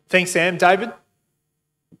 Thank you. Thanks, Sam. David?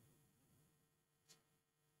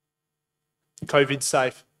 COVID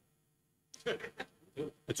safe.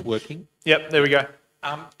 It's working. Yep, there we go.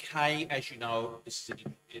 Kay, as you know, this is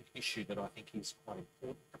an issue that I think is quite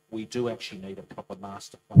important. We do actually need a proper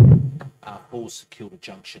master plan for St Kilda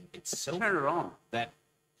Junction itself. Turn it on.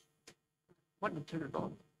 What? Turn it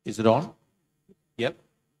on. Is it on? Yep.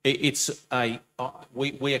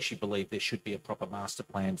 We actually believe there should be a proper master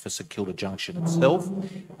plan for St Kilda Junction itself,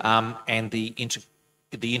 and the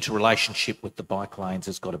interrelationship with the bike lanes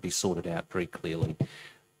has got to be sorted out very clearly.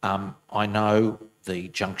 I know the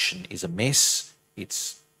junction is a mess.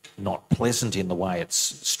 It's not pleasant in the way it's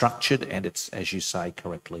structured, and it's, as you say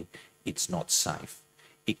correctly, it's not safe.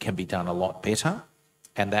 It can be done a lot better,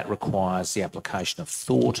 and that requires the application of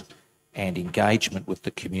thought and engagement with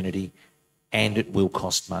the community, and it will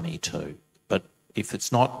cost money too. But if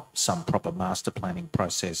it's not some proper master planning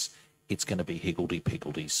process, it's going to be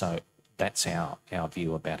higgledy-piggledy. So that's our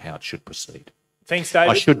view about how it should proceed. Thanks,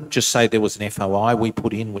 David. I should just say there was an FOI we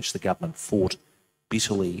put in, which the government fought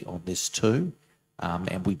bitterly on this too,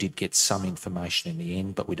 and we did get some information in the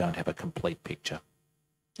end, but we don't have a complete picture.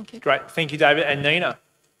 Thank you. Great. Thank you, David. And Nina?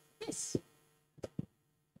 Yes.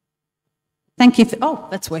 Thank you.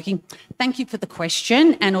 That's working. Thank you for the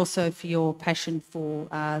question and also for your passion for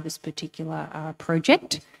this particular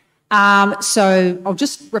project. So I'll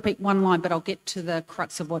just repeat one line, but I'll get to the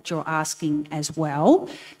crux of what you're asking as well.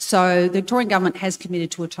 So the Victorian Government has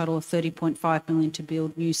committed to a total of $30.5 million to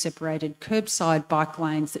build new separated curbside bike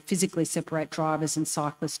lanes that physically separate drivers and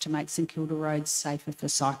cyclists to make St Kilda roads safer for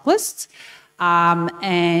cyclists.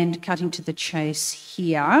 And cutting to the chase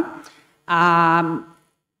here,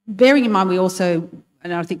 bearing in mind we also,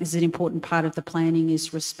 and I think this is an important part of the planning,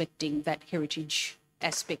 is respecting that heritage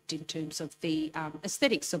aspect in terms of the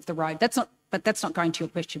aesthetics of the road. That's not going to your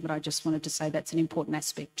question, but I just wanted to say that's an important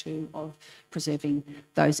aspect too of preserving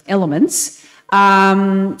those elements.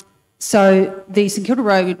 So the St Kilda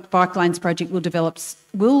Road Bike Lanes project will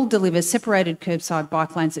deliver separated curbside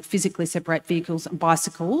bike lanes that physically separate vehicles and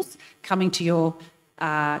bicycles. Coming to your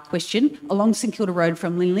question, along St Kilda Road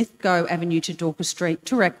from Linlithgow Avenue to Dorcas Street,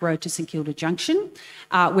 Toorak Road to St Kilda Junction.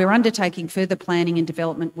 We're undertaking further planning and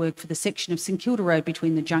development work for the section of St Kilda Road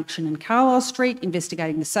between the junction and Carlisle Street,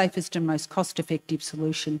 investigating the safest and most cost-effective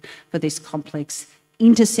solution for this complex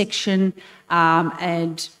intersection.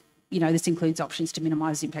 And, you know, this includes options to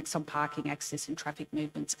minimise impacts on parking, access and traffic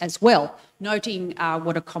movements as well, noting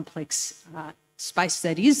what a complex space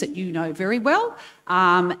that is, that you know very well.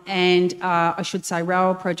 And I should say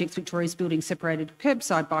Rail Projects Victoria is building separated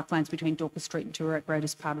curbside bike lanes between Dorcas Street and Toorak Road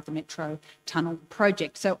as part of the Metro Tunnel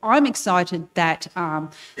project. So I'm excited that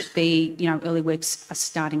the early works are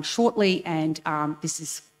starting shortly, and this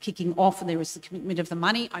is kicking off, and there is the commitment of the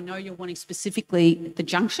money. I know you're wanting specifically the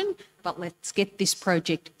junction, but let's get this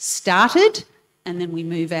project started and then we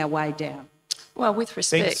move our way down. Well, with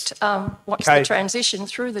respect, what's Kay. the transition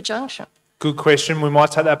through the junction? Good question. We might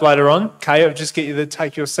take that later on. Kay, I'll just get you to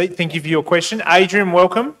take your seat. Thank you for your question. Adrian,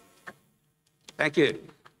 welcome. Thank you.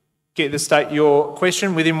 Get to state your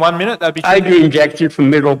question within 1 minute. That'd be Adrian Jackson from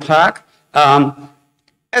Middle Park.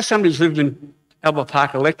 As somebody who's lived in Albert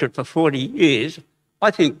Park electorate for 40 years, I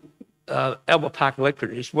think Albert Park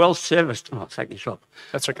electorate is well serviced. Oh, take this off.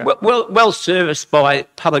 That's okay. Well serviced by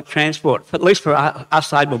public transport, at least for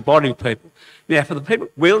us able-bodied people. Now, for the people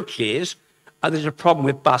with wheelchairs, there's a problem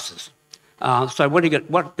with buses. So what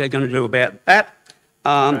they're going to do about that?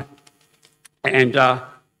 And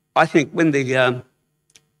I think when the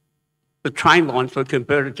train lines were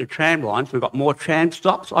converted to tram lines, we've got more tram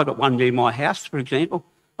stops. I've got one near my house, for example,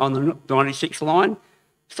 on the 96 line.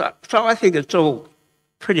 So I think it's all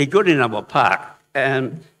pretty good in Albert Park.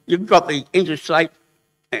 And you've got the interstate,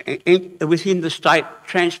 within the state,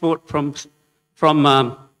 transport from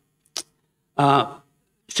Flinders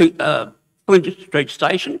Street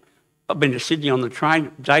Station. I've been to Sydney on the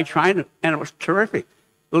day train, and it was terrific.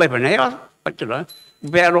 11 hours,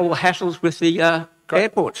 without all the hassles with the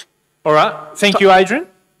airports. All right. Thank you, Adrian.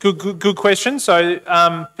 Good question. So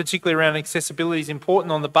particularly around accessibility is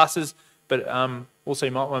important on the buses, but also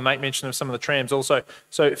you might want to make mention of some of the trams also.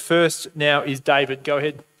 So first now is David. Go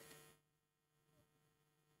ahead.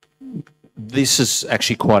 This is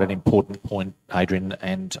actually quite an important point, Adrian,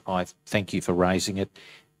 and I thank you for raising it.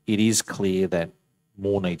 It is clear that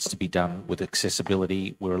more needs to be done with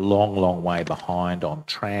accessibility. We're a long, long way behind on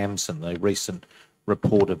trams, and the recent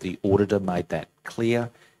report of the auditor made that clear.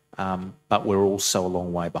 But we're also a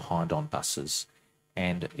long way behind on buses.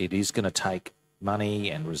 And it is going to take money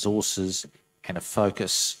and resources and a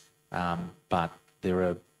focus, but there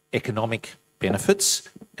are economic benefits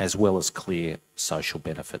as well as clear social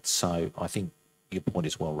benefits. So I think your point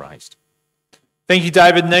is well raised. Thank you,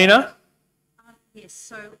 David. Nina? Yes,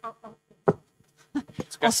 so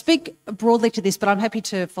I'll speak broadly to this, but I'm happy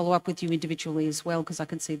to follow up with you individually as well, because I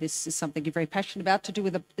can see this is something you're very passionate about to do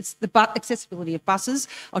with it's the accessibility of buses.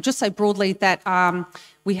 I'll just say broadly that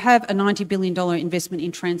we have a $90 billion investment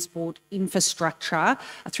in transport infrastructure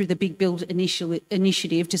through the Big Build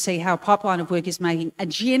initiative to see how a pipeline of work is making a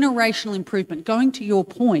generational improvement. Going to your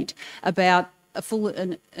point about a full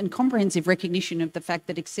and comprehensive recognition of the fact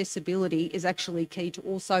that accessibility is actually key to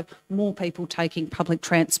also more people taking public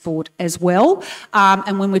transport as well.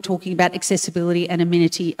 And when we're talking about accessibility and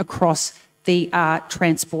amenity across the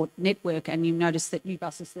transport network, and you notice that new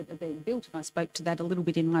buses that are being built, and I spoke to that a little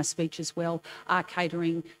bit in my speech as well, are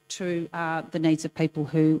catering to the needs of people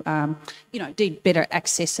who, need better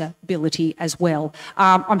accessibility as well.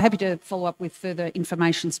 I'm happy to follow up with further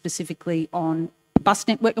information specifically on bus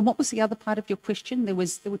network. And what was the other part of your question? There were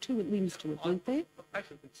two limbs to it, weren't there?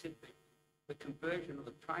 Basically, the conversion of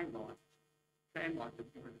the tram line to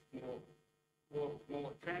give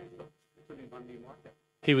more transport.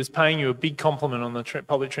 He was paying you a big compliment on the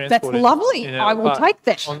public transport. That's lovely. I will take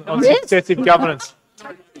that. On successive governance.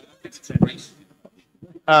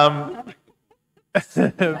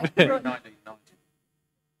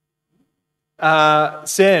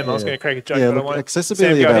 Sam, I was going to crack a joke, but I won't.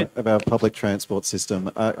 Accessibility of our public transport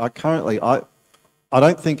system. I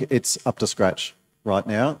don't think it's up to scratch right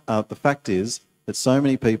now. The fact is that so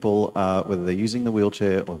many people, whether they're using the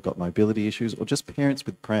wheelchair or have got mobility issues, or just parents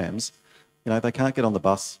with prams, they can't get on the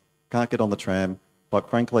bus, can't get on the tram. Quite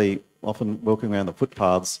frankly, often walking around the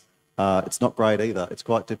footpaths, it's not great either. It's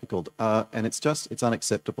quite difficult, and it's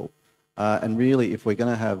unacceptable. And really, if we're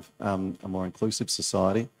going to have a more inclusive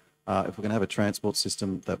society, if we're going to have a transport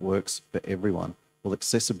system that works for everyone, well,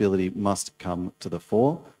 accessibility must come to the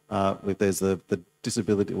fore. If there's the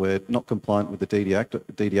disability, we're not compliant with the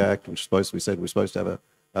DDA Act, which we're supposed to have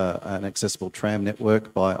an accessible tram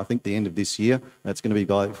network by, I think, the end of this year. It's going to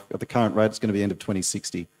be at the current rate, it's going to be end of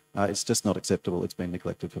 2060. It's just not acceptable. It's been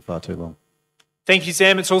neglected for far too long. Thank you,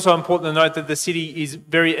 Sam. It's also important to note that the City is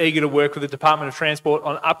very eager to work with the Department of Transport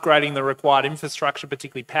on upgrading the required infrastructure,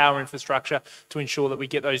 particularly power infrastructure, to ensure that we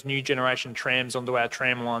get those new generation trams onto our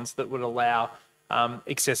tram lines that would allow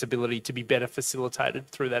accessibility to be better facilitated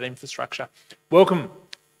through that infrastructure. Welcome.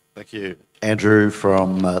 Thank you. Andrew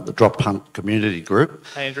from the Drop Punt Community Group.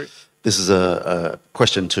 Hey, Andrew. This is a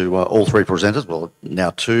question to all three presenters, well, now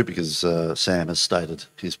two, because Sam has stated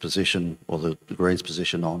his position, or the Greens'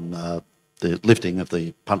 position on the lifting of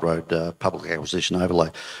the Punt Road public acquisition overlay.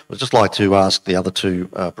 I'd just like to ask the other two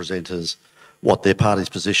presenters what their party's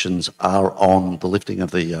positions are on the lifting of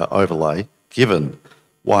the overlay, given,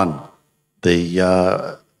 one,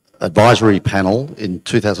 the advisory panel in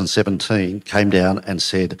 2017 came down and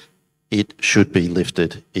said it should be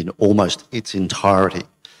lifted in almost its entirety.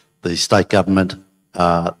 The state government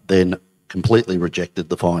then completely rejected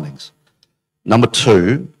the findings. Number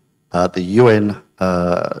two, the UN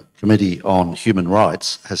Committee on Human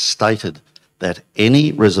Rights has stated that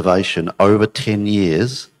any reservation over 10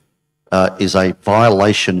 years is a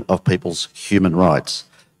violation of people's human rights.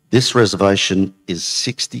 This reservation is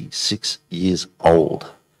 66 years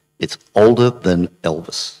old. It's older than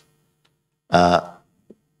Elvis.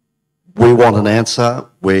 We want an answer.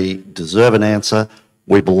 We deserve an answer.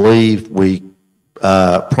 We believe we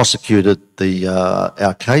prosecuted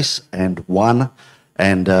our case and won,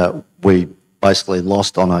 and we basically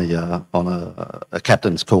lost on a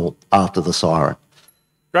captain's call after the siren.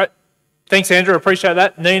 Great. Thanks, Andrew. Appreciate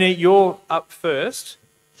that. Nina, you're up first.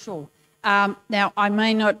 Sure. Now, I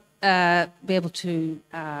may not be able to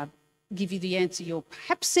give you the answer you're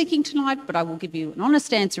perhaps seeking tonight, but I will give you an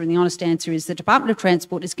honest answer, and the honest answer is the Department of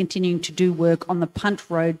Transport is continuing to do work on the Punt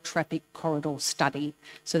Road Traffic Corridor Study.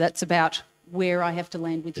 So that's about where I have to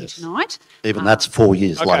land with you tonight. Even that's 4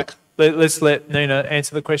 years late. Let's let Nina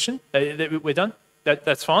answer the question. We're done.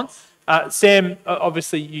 That's fine. Sam,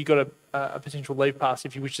 obviously you got a potential leave pass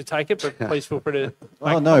if you wish to take it, but please feel free to.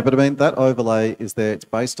 Oh no, but I mean that overlay is there. It's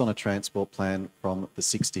based on a transport plan from the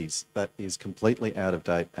 60s that is completely out of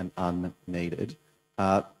date and unneeded.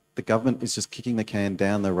 The government is just kicking the can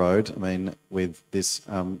down the road. I mean, with this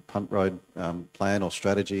Punt Road plan or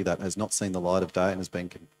strategy that has not seen the light of day and has been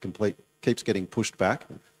keeps getting pushed back.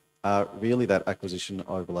 really that acquisition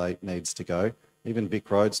overlay needs to go. Even Vic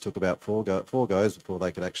Roads took about four goes before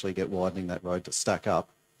they could actually get widening that road to stack up.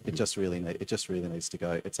 It just really needs to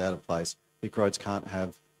go. It's out of place. Vic Roads can't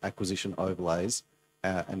have acquisition overlays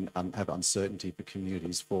and have uncertainty for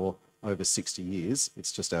communities for over 60 years.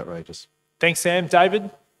 It's just outrageous. Thanks, Sam. David?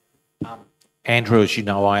 Andrew, as you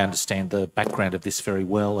know, I understand the background of this very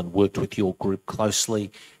well and worked with your group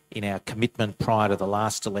closely in our commitment prior to the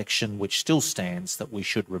last election, which still stands, that we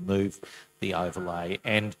should remove the overlay.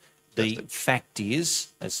 And the fact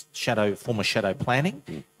is, as former shadow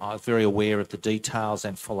planning, I was very aware of the details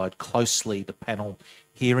and followed closely the panel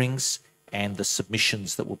hearings and the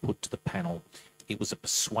submissions that were put to the panel. It was a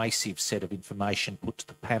persuasive set of information put to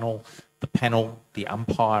the panel. The panel, the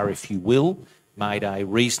umpire, if you will, made a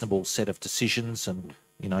reasonable set of decisions, and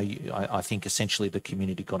I think essentially the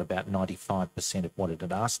community got about 95% of what it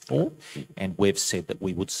had asked for, and we've said that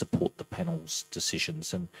we would support the panel's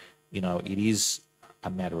decisions. And it is a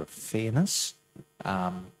matter of fairness,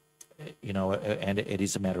 and it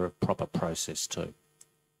is a matter of proper process too.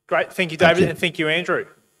 Great, thank you, David, and thank you, Andrew.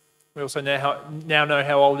 We also now know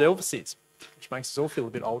how old Elvis is, which makes us all feel a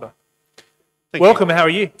bit older. Welcome, how are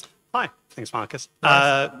you? Hi, thanks, Marcus.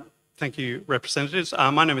 Nice. Thank you, representatives.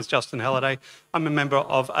 My name is Justin Halliday. I'm a member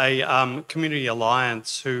of a community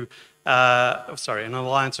alliance an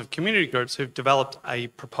alliance of community groups who've developed a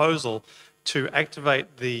proposal to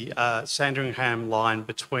activate the Sandringham line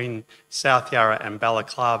between South Yarra and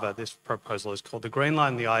Balaclava. This proposal is called the Green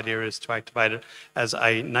Line. The idea is to activate it as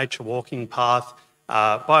a nature walking path,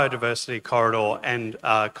 biodiversity corridor and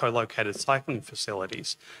co-located cycling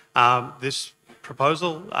facilities. This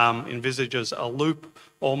proposal envisages a loop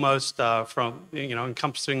almost from,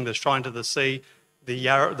 encompassing the Shrine to the Sea,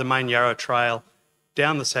 the main Yarra Trail,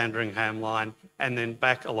 down the Sandringham line, and then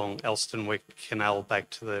back along Elstonwick Canal back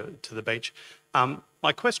to the beach.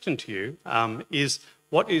 My question to you is,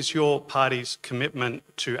 what is your party's commitment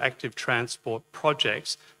to active transport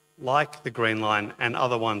projects like the Green Line and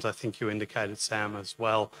other ones? I think you indicated, Sam, as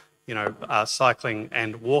well, cycling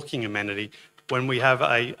and walking amenity, when we have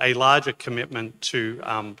a larger commitment to,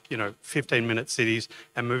 15-minute cities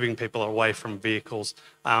and moving people away from vehicles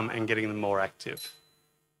and getting them more active?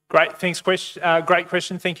 Great, thanks. Great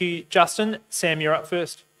question. Thank you, Justin. Sam, you're up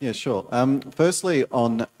first. Yeah, sure. Firstly,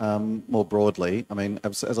 on more broadly,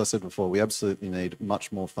 as I said before, we absolutely need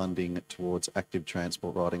much more funding towards active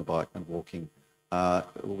transport, riding a bike and walking.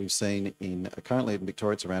 We've seen currently in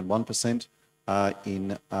Victoria, it's around 1%.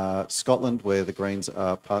 In Scotland, where the Greens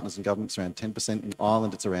are partners in government, it's around 10%. In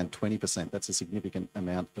Ireland, it's around 20%. That's a significant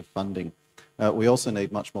amount of funding. We also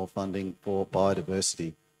need much more funding for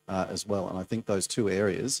biodiversity as well. And I think those two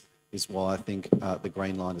areas is why I think the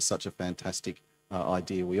Green Line is such a fantastic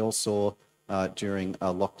idea. We all saw during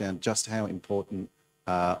lockdown just how important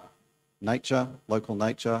nature, local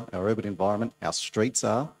nature, our urban environment, our streets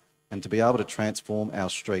are, and to be able to transform our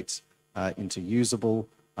streets into usable,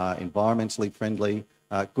 environmentally friendly,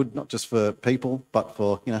 good not just for people, but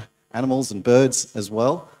for animals and birds as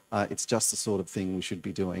well. It's just the sort of thing we should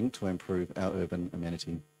be doing to improve our urban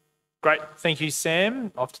amenity. Great. Thank you,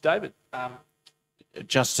 Sam. Off to David.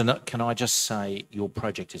 Justin, can I just say your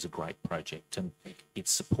project is a great project and it's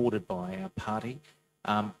supported by our party,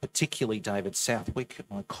 particularly David Southwick,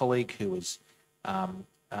 my colleague, who is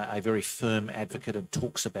a very firm advocate and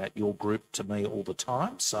talks about your group to me all the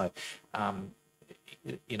time. So, I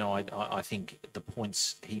think the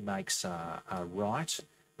points he makes are right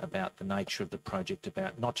about the nature of the project,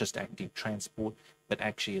 about not just active transport, but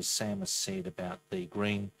actually, as Sam has said, about the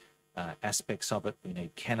green aspects of it. We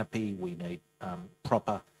need canopy, we need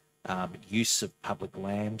proper use of public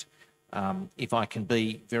land. If I can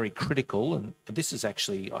be very critical, and this is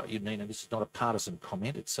actually, this is not a partisan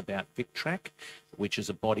comment, it's about VicTrack, which is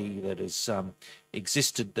a body that has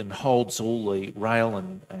existed and holds all the rail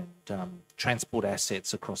and transport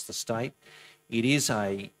assets across the state. It is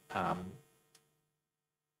I'm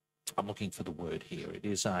looking for the word here, it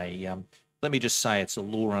is let me just say it's a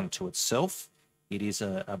law unto itself. It is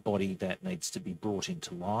a body that needs to be brought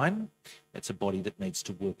into line. It's a body that needs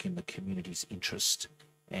to work in the community's interest.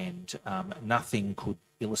 And nothing could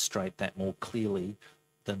illustrate that more clearly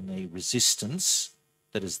than the resistance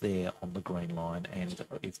that is there on the Green Line. And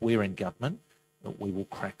if we're in government, we will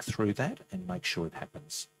crack through that and make sure it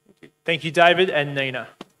happens. Thank you, David. And Nina.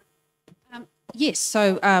 Yes,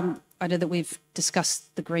 so I know that we've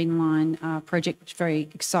discussed the Green Line project, which is a very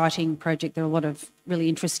exciting project. There are a lot of really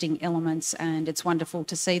interesting elements and it's wonderful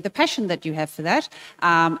to see the passion that you have for that.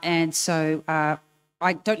 And so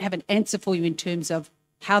I don't have an answer for you in terms of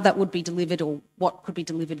how that would be delivered or what could be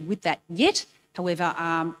delivered with that yet, However,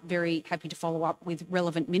 I'm very happy to follow up with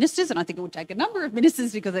relevant ministers, and I think it would take a number of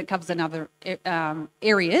ministers because it covers another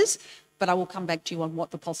areas, but I will come back to you on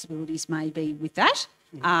what the possibilities may be with that.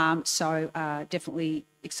 Definitely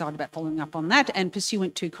excited about following up on that, and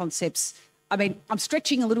pursuant to concepts. I mean, I'm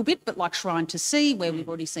stretching a little bit, but like Shrine to Sea, where we've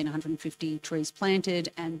already seen 150 trees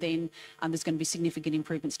planted, and then there's going to be significant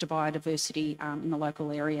improvements to biodiversity in the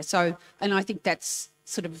local area. So, and I think that's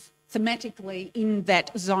sort of thematically in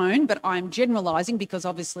that zone, but I'm generalising because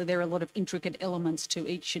obviously there are a lot of intricate elements to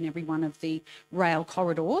each and every one of the rail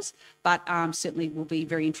corridors, but certainly will be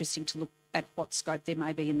very interesting to look at what scope there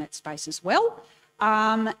may be in that space as well.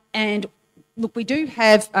 And look, we do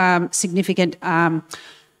have significant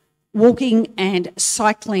walking and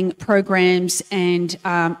cycling programs and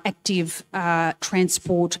active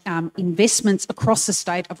transport investments across the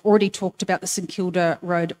state. I've already talked about the St Kilda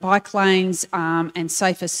Road bike lanes and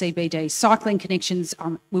safer CBD cycling connections.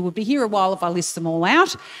 We would be here a while if I list them all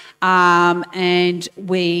out. And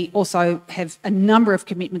we also have a number of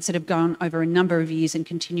commitments that have gone over a number of years and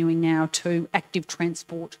continuing now to active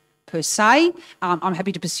transport per se. I'm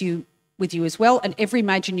happy to pursue with you as well, and every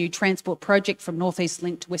major new transport project from North East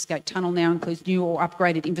Link to Westgate Tunnel now includes new or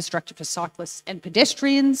upgraded infrastructure for cyclists and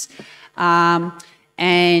pedestrians. We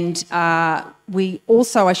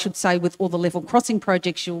also, I should say, with all the level crossing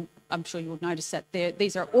projects, I'm sure you'll notice that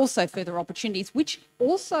these are also further opportunities which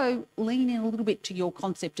also lean in a little bit to your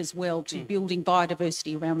concept as well, to building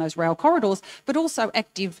biodiversity around those rail corridors, but also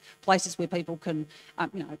active places where people can,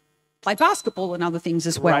 play basketball and other things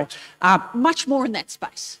as well. Much more in that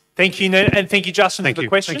space. Thank you, Nina, and thank you, Justin, for the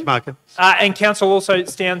question. Thank you, Marcus. And Council also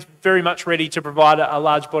stands very much ready to provide a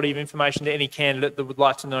large body of information to any candidate that would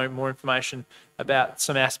like to know more information about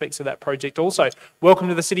some aspects of that project also. Welcome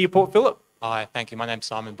to the City of Port Phillip. Hi, thank you. My name's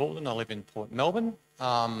Simon Bolton. I live in Port Melbourne.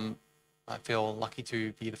 I feel lucky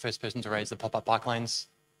to be the first person to raise the pop-up bike lanes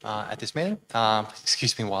at this meeting.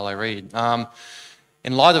 Excuse me while I read.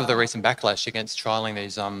 In light of the recent backlash against trialling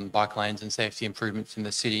these bike lanes and safety improvements in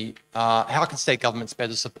the city, how can state governments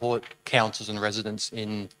better support councils and residents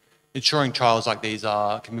in ensuring trials like these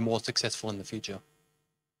can be more successful in the future?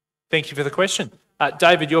 Thank you for the question.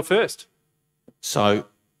 David, you're first. So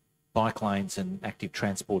bike lanes and active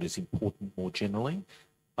transport is important more generally,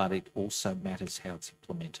 but it also matters how it's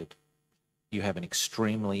implemented. You have an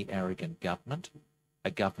extremely arrogant government, a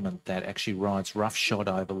government that actually rides roughshod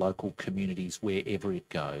over local communities wherever it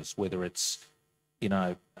goes, whether it's,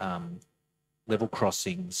 level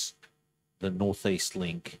crossings, the North East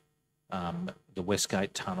Link, the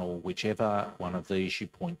Westgate Tunnel, whichever one of these you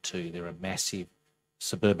point to. There are massive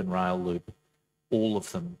suburban rail loop, all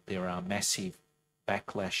of them. There are massive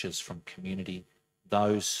backlashes from community,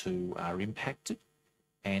 those who are impacted,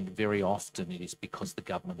 and very often it is because the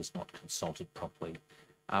government is not consulted properly.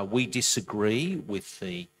 We disagree with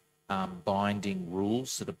the binding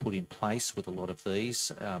rules that are put in place with a lot of these,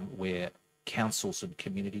 where councils and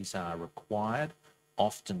communities are required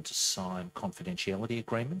often to sign confidentiality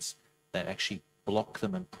agreements that actually block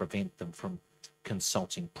them and prevent them from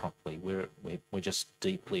consulting properly. We're just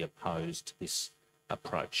deeply opposed to this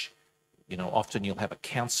approach. Often you'll have a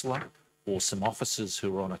councillor or some officers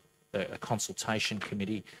who are on a consultation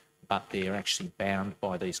committee, but they're actually bound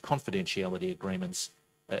by these confidentiality agreements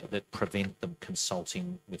that prevent them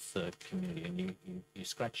consulting with the community. And you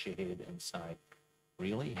scratch your head and say,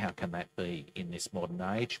 really, how can that be in this modern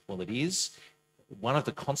age? Well, it is. One of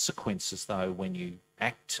the consequences, though, when you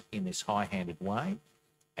act in this high-handed way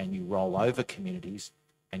and you roll over communities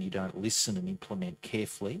and you don't listen and implement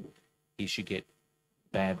carefully, is you get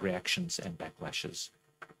bad reactions and backlashes.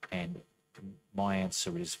 And my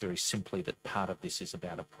answer is very simply that part of this is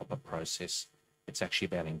about a proper process. It's actually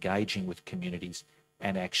about engaging with communities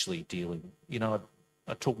and actually dealing. I was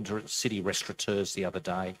talking to city restaurateurs the other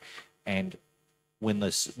day, and when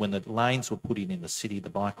the lanes were put in the city, the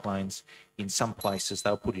bike lanes, in some places they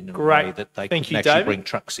were put in a way that they couldn't actually bring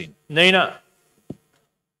trucks in. Nina.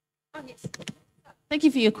 Thank you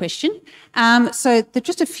for your question. So there are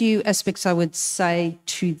just a few aspects I would say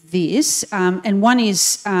to this, and one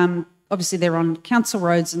is obviously they're on council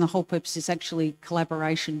roads, and the whole purpose is actually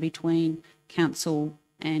collaboration between council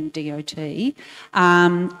and DOT.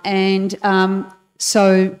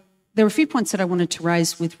 So there are a few points that I wanted to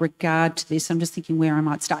raise with regard to this. I'm just thinking where I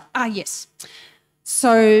might start. Yes.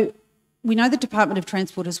 So we know the Department of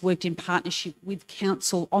Transport has worked in partnership with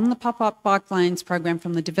council on the pop-up bike lanes program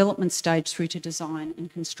from the development stage through to design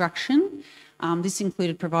and construction. This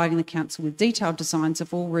included providing the council with detailed designs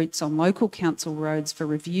of all routes on local council roads for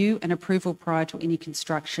review and approval prior to any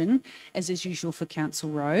construction, as is usual for council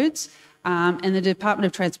roads. And the Department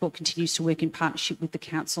of Transport continues to work in partnership with the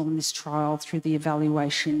council on this trial through the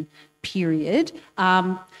evaluation period.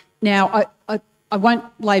 Now, I won't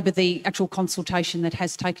labour the actual consultation that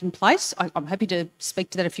has taken place. I'm happy to speak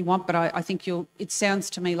to that if you want, but I think it sounds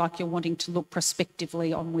to me like you're wanting to look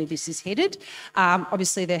prospectively on where this is headed.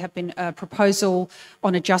 Obviously, there have been a proposal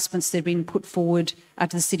on adjustments that have been put forward to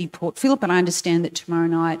the City of Port Phillip, and I understand that tomorrow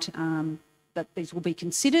night that these will be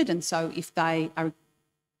considered, and so if they are,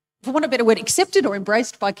 for want of a better word, accepted or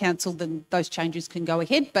embraced by council, then those changes can go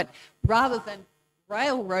ahead. But rather than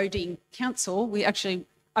railroading council, we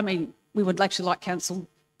would actually like council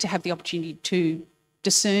to have the opportunity to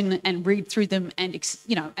discern and read through them and,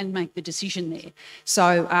 and make the decision there.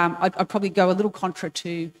 So I'd probably go a little contra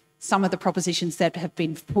to some of the propositions that have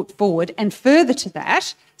been put forward. And further to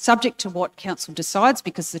that, subject to what council decides,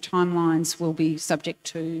 because the timelines will be subject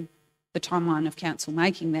to the timeline of council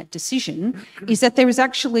making that decision, is that there is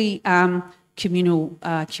actually communal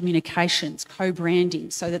communications,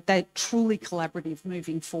 co-branding, so that they're truly collaborative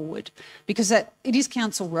moving forward. Because it is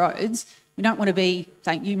council roads. We don't want to be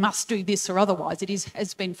saying you must do this or otherwise. It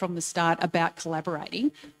has been from the start about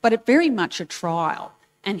collaborating, but it's very much a trial,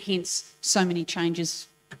 and hence so many changes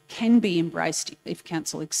can be embraced if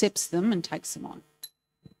council accepts them and takes them on.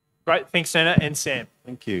 Great, thanks, Nana. And Sam.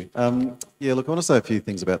 Thank you. Yeah, look, I want to say a few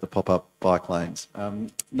things about the pop-up bike lanes.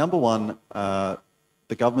 Number one,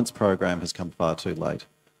 the government's program has come far too late.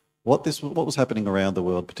 What was happening around the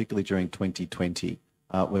world, particularly during 2020,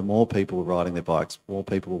 where more people were riding their bikes, more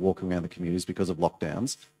people were walking around the communities because of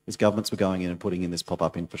lockdowns, is governments were going in and putting in this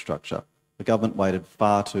pop-up infrastructure. The government waited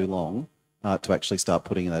far too long to actually start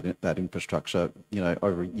putting in that infrastructure,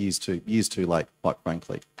 over years too late, quite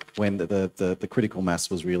frankly, when the critical mass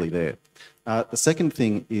was really there. The second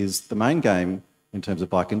thing is the main game in terms of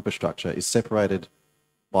bike infrastructure is separated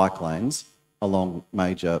bike lanes along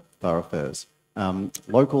major thoroughfares.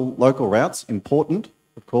 Local routes, important,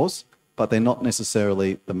 of course, but they're not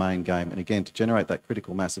necessarily the main game. And again, to generate that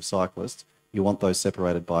critical mass of cyclists, you want those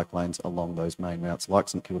separated bike lanes along those main routes, like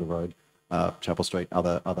St Kilda Road, Chapel Street,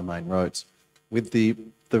 other main roads. With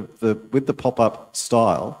the pop-up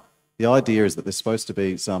style, the idea is that there's supposed to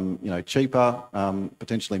be some, cheaper,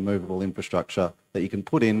 potentially movable infrastructure that you can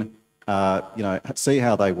put in, see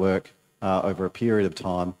how they work over a period of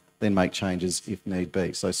time, then make changes if need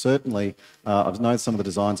be. So certainly, I've known some of the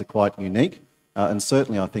designs are quite unique, and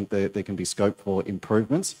certainly I think there can be scope for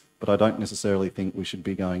improvements, but I don't necessarily think we should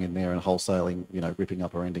be going in there and wholesaling, ripping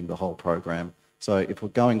up or ending the whole program. So if we're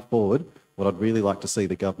going forward, what I'd really like to see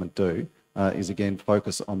the government do is again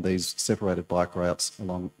focus on these separated bike routes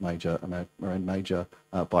along major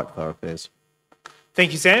bike thoroughfares.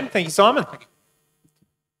 Thank you, Sam. Thank you, Simon.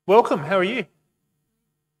 Welcome. How are you?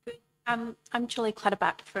 I'm Julie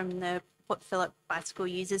Clutterbuck from the Port Phillip Bicycle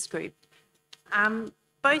Users Group.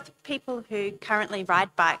 Both people who currently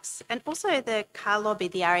ride bikes and also the car lobby,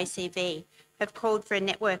 the RACV, have called for a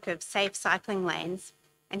network of safe cycling lanes.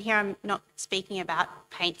 And here I'm not speaking about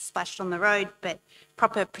paint splashed on the road, but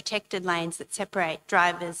proper protected lanes that separate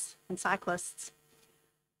drivers and cyclists.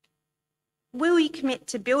 Will you commit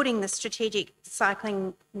to building the strategic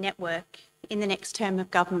cycling network in the next term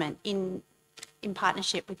of government in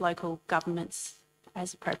partnership with local governments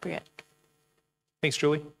as appropriate? Thanks,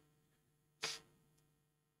 Julie.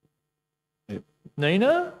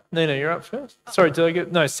 Nina, you're up first. Sorry, did I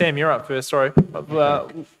get... No, Sam, you're up first. Sorry.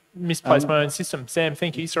 I've misplaced my own system. Sam,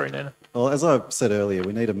 thank you. Sorry, Nina. Well, as I said earlier,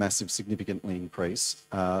 we need a massive, significantly increase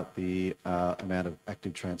the amount of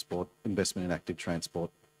active transport, investment in active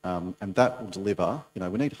transport, and that will deliver,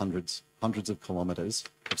 we need hundreds of kilometres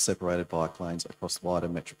of separated bike lanes across wider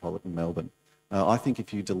metropolitan Melbourne. I think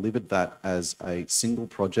if you delivered that as a single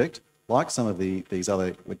project, like some of these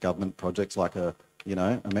other government projects, like a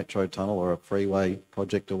metro tunnel or a freeway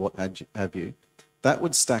project or what have you, that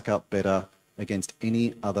would stack up better against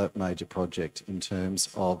any other major project in terms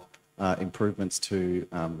of improvements to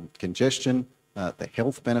congestion, the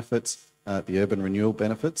health benefits, the urban renewal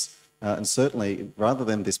benefits, and certainly rather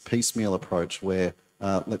than this piecemeal approach where,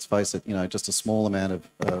 let's face it, just a small amount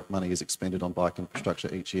of money is expended on bike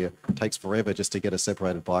infrastructure each year. It takes forever just to get a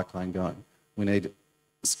separated bike lane going. We need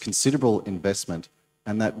considerable investment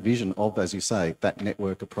and that vision of, as you say, that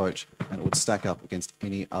network approach, and it would stack up against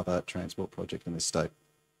any other transport project in this state.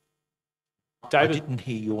 David? I didn't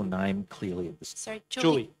hear your name clearly at this. Sorry,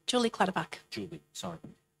 Julie Clutterbuck. Julie, sorry.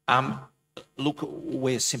 Look,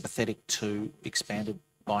 we're sympathetic to expanded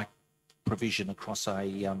bike provision across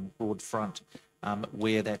a broad front.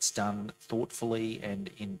 where that's done thoughtfully and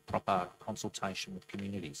in proper consultation with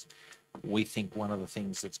communities. We think one of the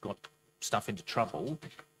things that's got stuff into trouble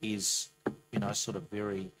is, sort of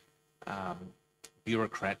very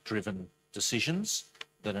bureaucrat-driven decisions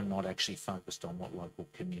that are not actually focused on what local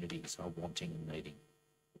communities are wanting and needing.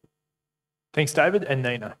 Thanks, David. And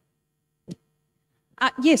Nina.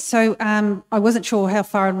 Yes, so I wasn't sure how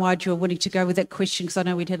far and wide you were wanting to go with that question, because I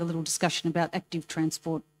know we'd had a little discussion about active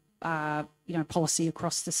transport, policy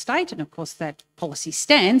across the state, and of course that policy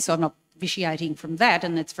stands, so I'm not vitiating from that,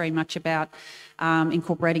 and it's very much about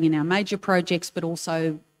incorporating in our major projects, but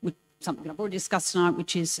also with something I've already discussed tonight,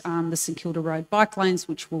 which is the St Kilda Road bike lanes,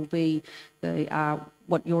 which will be the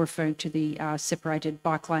what you're referring to, the separated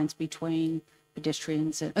bike lanes between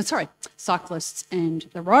pedestrians, cyclists and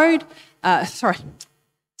the road.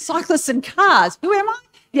 Cyclists and cars. Who am I?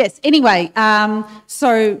 Yes, anyway,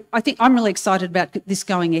 so I think I'm really excited about this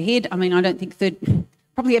going ahead. I mean, I don't think that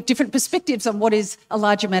probably have different perspectives on what is a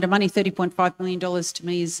large amount of money. $30.5 million to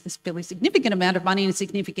me is a fairly significant amount of money and a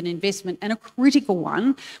significant investment, and a critical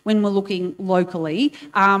one when we're looking locally.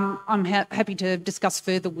 I'm happy to discuss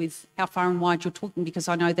further with how far and wide you're talking, because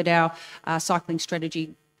I know that our cycling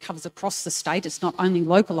strategy covers across the state. It's not only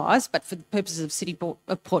localised, but for the purposes of City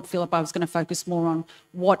of Port Phillip, I was going to focus more on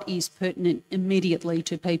what is pertinent immediately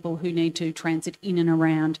to people who need to transit in and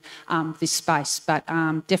around this space. But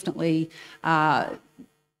definitely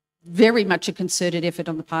very much a concerted effort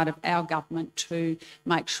on the part of our government to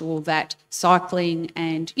make sure that cycling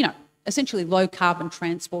and, essentially low carbon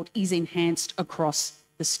transport is enhanced across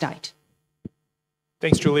the state.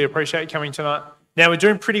 Thanks, Julie. Appreciate you coming tonight. Now, we're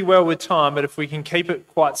doing pretty well with time, but if we can keep it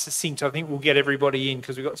quite succinct, I think we'll get everybody in,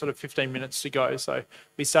 because we've got sort of 15 minutes to go. So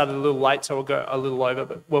we started a little late, so we'll go a little over,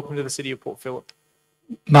 but welcome to the City of Port Phillip.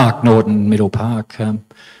 Mark Norton, Middle Park.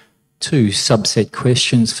 Two subset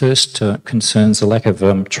questions. First concerns the lack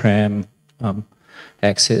of tram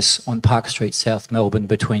access on Park Street, South Melbourne,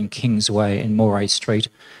 between Kingsway and Moray Street.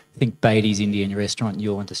 I think Beatty's Indian Restaurant,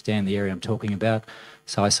 you'll understand the area I'm talking about.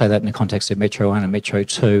 So I say that in the context of Metro 1 and Metro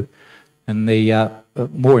 2. And the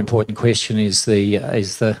more important question is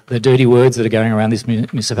the dirty words that are going around this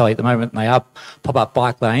municipality at the moment, and they are pop-up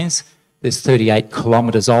bike lanes. There's 38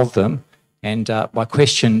 kilometres of them. And my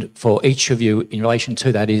question for each of you in relation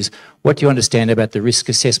to that is, what do you understand about the risk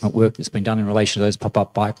assessment work that's been done in relation to those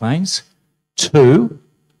pop-up bike lanes? 2,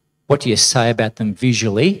 what do you say about them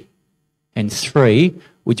visually? And 3,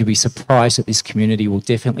 would you be surprised that this community will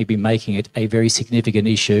definitely be making it a very significant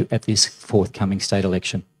issue at this forthcoming state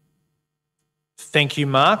election? Thank you,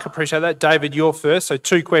 Mark. Appreciate that. David, you're first. So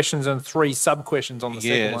 2 questions and 3 sub-questions on the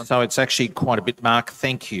second one. Yeah, so it's actually quite a bit, Mark.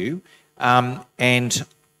 Thank you. And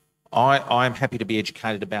I'm happy to be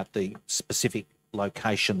educated about the specific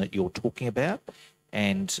location that you're talking about,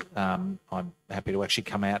 and I'm happy to actually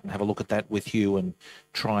come out and have a look at that with you and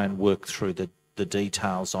try and work through the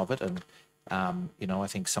details of it. And, I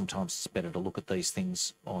think sometimes it's better to look at these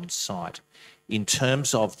things on site. In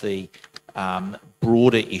terms of the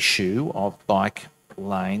broader issue of bike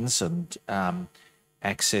lanes and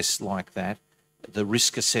access like that, the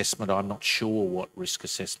risk assessment, I'm not sure what risk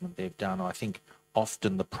assessment they've done. I think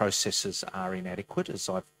often the processes are inadequate, as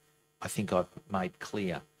I think I've made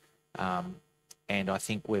clear. And I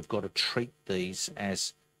think we've got to treat these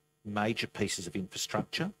as major pieces of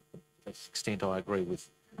infrastructure. To the extent I agree with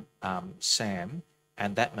Sam,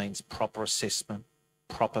 and that means proper assessment,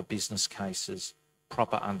 proper business cases,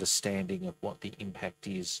 proper understanding of what the impact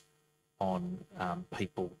is on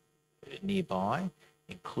people nearby,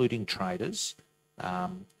 including traders.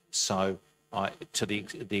 So to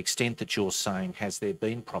the extent that you're saying, has there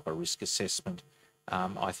been proper risk assessment,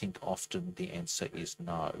 I think often the answer is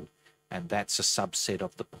no. And that's a subset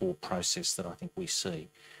of the poor process that I think we see.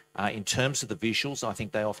 In terms of the visuals, I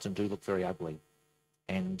think they often do look very ugly.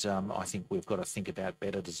 And I think we've got to think about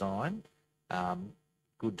better design.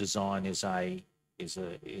 Good design is a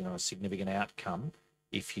significant outcome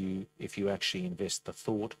if you actually invest the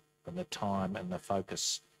thought and the time and the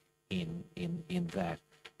focus in that.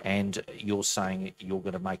 And you're saying you're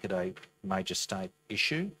going to make it a major state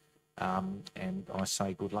issue, and I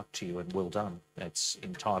say good luck to you and well done. It's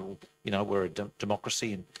entitled, we're a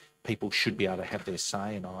democracy and people should be able to have their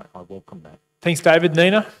say, and I welcome that. Thanks, David.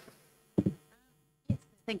 Nina?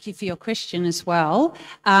 Thank you for your question as well.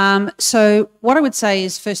 So what I would say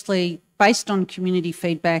is, firstly, based on community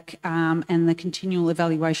feedback and the continual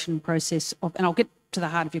evaluation process of, and I'll get to the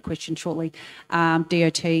heart of your question shortly,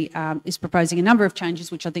 DOT is proposing a number of changes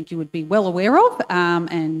which I think you would be well aware of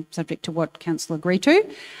and subject to what Council agreed to.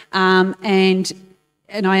 And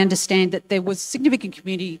and I understand that there was significant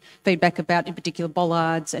community feedback about, in particular,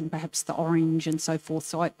 bollards and perhaps the orange and so forth.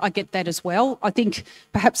 So I get that as well. I think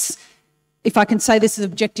perhaps, if I can say this as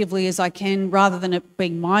objectively as I can, rather than it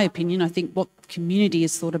being my opinion, I think what the community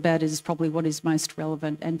has thought about is probably what is most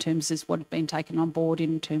relevant in terms of what has been taken on board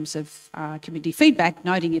in terms of community feedback,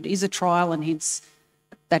 noting it is a trial, and hence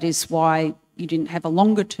that is why you didn't have a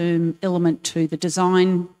longer term element to the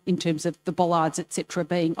design in terms of the bollards, etc.,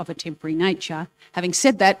 being of a temporary nature. Having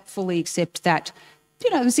said that, fully accept that, you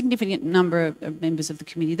know, a significant number of members of the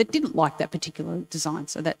community that didn't like that particular design,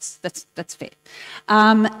 so that's fair.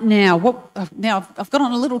 Now I've got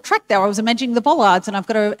on a little track there. I was imagining the bollards, and I've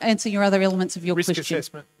got to answer your other elements of your question.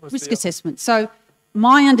 Risk assessment. So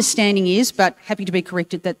my understanding is, but happy to be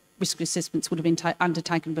corrected, that risk assessments would have been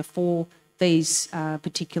undertaken before the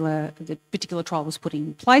particular trial was put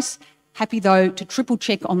in place. Happy, though, to triple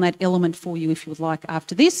check on that element for you if you would like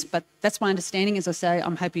after this, but that's my understanding. As I say,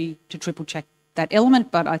 I'm happy to triple check that element,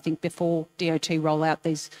 but I think before DOT roll out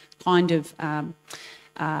these kind of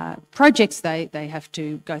projects, they have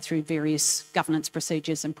to go through various governance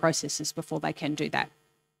procedures and processes before they can do that.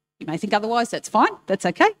 You may think otherwise, that's fine, that's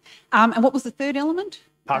okay. And what was the third element?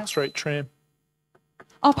 Park Street tram.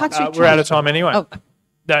 Oh, Park Street tram. We're out of time anyway. Oh.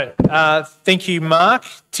 No, thank you, Mark.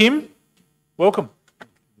 Tim, welcome.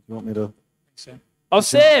 You want me to? Oh,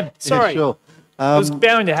 Sam, sorry. Yeah, sure. It was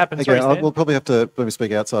bound to happen. Okay, Sorry, we'll probably have to maybe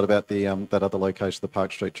speak outside about the that other location, the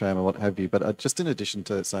Park Street tram and what have you. But just in addition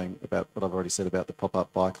to saying about what I've already said about the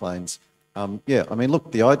pop-up bike lanes, yeah, I mean,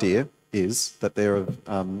 look, the idea is that they're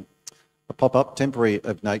a pop-up, temporary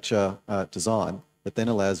of nature design that then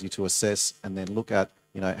allows you to assess and then look at,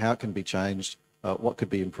 you know, how it can be changed, what could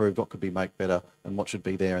be improved, what could be made better, and what should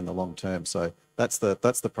be there in the long term. So that's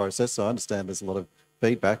the process. So I understand there's a lot of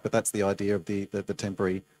feedback, but that's the idea of the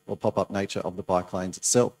temporary or pop-up nature of the bike lanes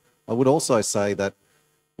itself. I would also say that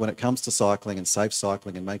when it comes to cycling and safe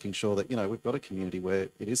cycling and making sure that, you know, we've got a community where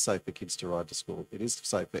it is safe for kids to ride to school, it is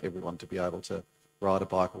safe for everyone to be able to ride a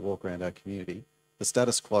bike or walk around our community, the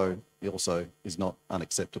status quo also is not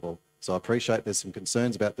unacceptable. So I appreciate there's some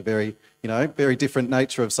concerns about the very different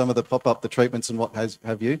nature of some of the pop-up, the treatments and what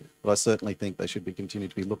have you, but I certainly think they should be continued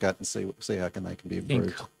to be looked at and see how they can be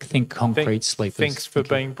improved. Think concrete sleepers. Thanks for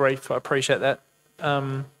being brief. I appreciate that.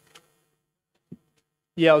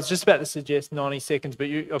 Yeah, I was just about to suggest 90 seconds, but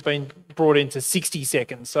I've been brought into 60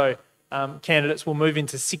 seconds. So candidates will move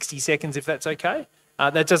into 60 seconds if that's okay.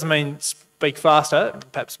 That doesn't mean speak faster,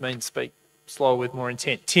 perhaps means speak slower with more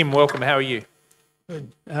intent. Tim, welcome. How are you?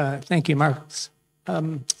 Good. Thank you, Marcus.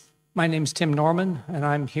 My name's Tim Norman, and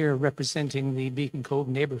I'm here representing the Beacon Cove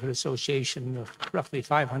Neighbourhood Association of roughly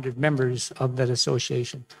 500 members of that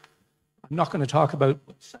association. I'm not going to talk about...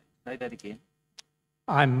 Say that again.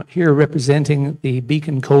 I'm here representing the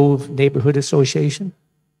Beacon Cove Neighbourhood Association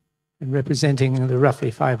and representing the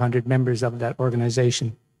roughly 500 members of that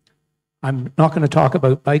organisation. I'm not going to talk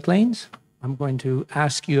about bike lanes. I'm going to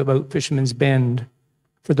ask you about Fisherman's Bend.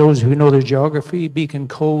 For those who know their geography, Beacon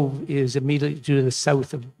Cove is immediately to the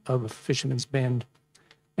south of Fisherman's Bend,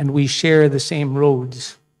 and we share the same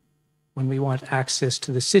roads when we want access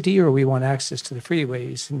to the city or we want access to the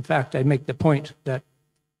freeways. In fact, I make the point that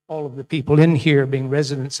all of the people in here, being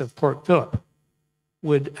residents of Port Phillip,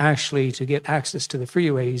 would actually, to get access to the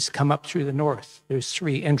freeways, come up through the north. There's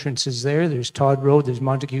 3 entrances there. There's Todd Road, there's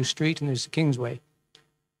Montague Street, and there's the Kingsway.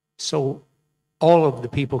 So all of the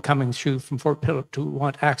people coming through from Port Phillip to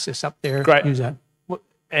want access up there use that.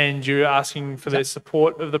 And you're asking for the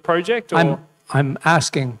support of the project? Or? I'm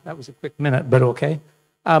asking, that was a quick minute, but okay.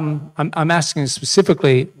 I'm asking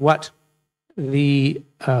specifically what the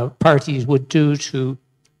parties would do to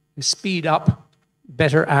speed up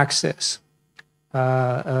better access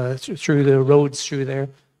through the roads through there.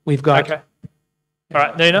 We've got... Okay. All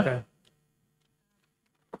right, Nina? Okay.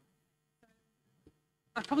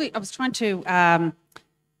 I was trying to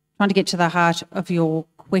get to the heart of your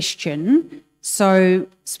question. So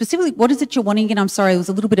specifically, what is it you're wanting? And I'm sorry, there was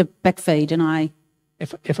a little bit of backfeed, and I...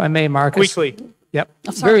 If I may, Marcus. Quickly. Yep.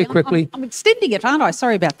 I'm sorry, very quickly. I'm extending it, aren't I?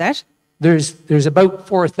 Sorry about that. There's about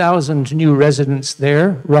 4,000 new residents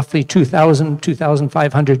there, roughly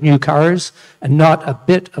 2,500 new cars, and not a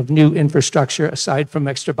bit of new infrastructure aside from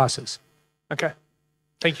extra buses. Okay.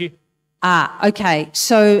 Thank you. Okay.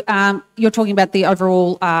 So you're talking about the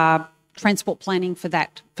overall transport planning for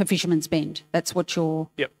Fisherman's Bend. That's what you're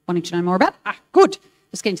wanting to know more about? Good.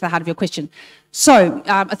 Just getting to the heart of your question. So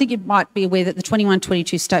I think you might be aware that the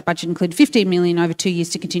 21-22 state budget included $15 million over 2 years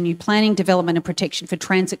to continue planning, development and protection for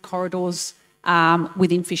transit corridors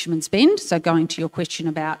within Fisherman's Bend. So going to your question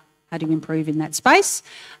about how do you improve in that space.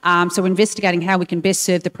 So we're investigating how we can best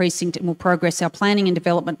serve the precinct, and we'll progress our planning and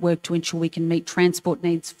development work to ensure we can meet transport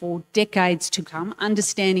needs for decades to come,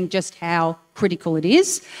 understanding just how critical it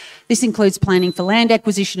is. This includes planning for land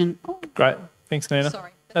acquisition and... Oh, great. Thanks, Nina.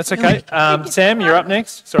 sorry. That's okay. Sam, you're up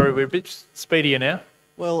next. Sorry, we're a bit speedier now.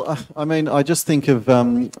 Well, I mean, I just think of,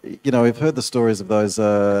 we've heard the stories of those,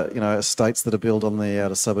 estates that are built on the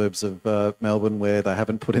outer suburbs of Melbourne where they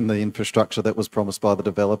haven't put in the infrastructure that was promised by the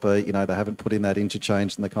developer. They haven't put in that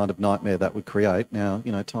interchange and the kind of nightmare that would create. Now,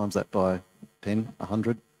 times that by 10,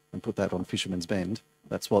 100 and put that on Fisherman's Bend.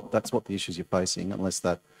 That's what the issues you're facing, unless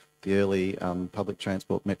the early public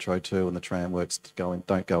transport Metro 2 and the tram works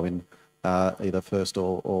don't go in either first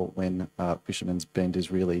or when Fisherman's Bend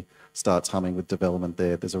really starts humming with development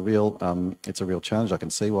there. There's it's a real challenge. I can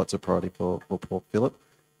see why it's a priority for Port Phillip.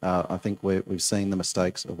 I think we've seen the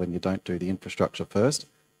mistakes of when you don't do the infrastructure first.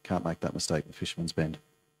 Can't make that mistake with Fisherman's Bend.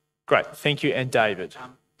 Great, thank you. And David?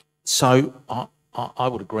 So I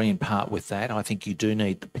would agree in part with that. I think you do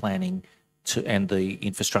need the planning and the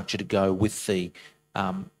infrastructure to go with the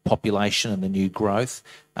population and the new growth.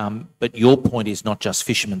 But your point is not just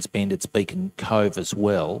Fisherman's Bend, it's Beacon Cove as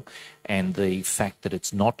well, and the fact that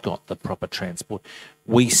it's not got the proper transport.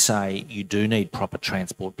 We say you do need proper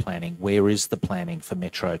transport planning. Where is the planning for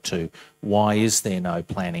Metro 2? Why is there no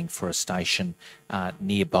planning for a station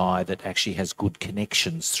nearby that actually has good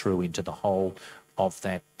connections through into the whole of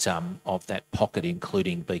that pocket,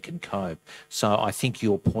 including Beacon Cove? So I think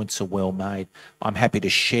your points are well made. I'm happy to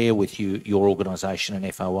share with you your organisation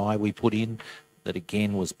and FOI we put in that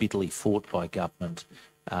again was bitterly fought by government,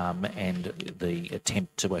 and the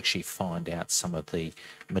attempt to actually find out some of the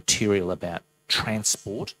material about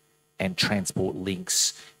transport and transport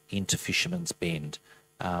links into Fisherman's Bend.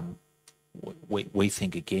 We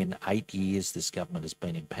think again 8 years this government has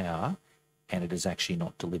been in power, and it has actually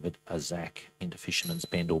not delivered a ZAC into Fisherman's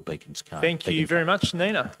Bend or Beacon's Cove. Thank you very much,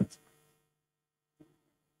 Nina.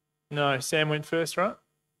 No, Sam went first, right?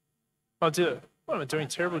 I did it. What am I doing?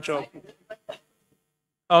 Terrible job.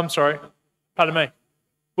 Oh, I'm sorry. Pardon me.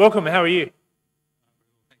 Welcome. How are you?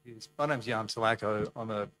 Thank you. My name's Jan Salako. I'm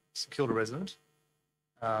a St Kilda resident.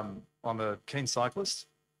 I'm a keen cyclist,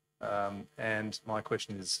 and my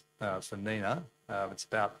question is for Nina. It's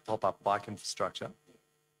about pop-up bike infrastructure.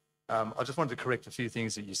 I just wanted to correct a few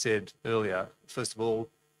things that you said earlier. First of all,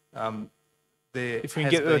 if we can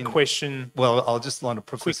get the question. Well, I'll just want to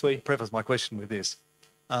preface my question with this.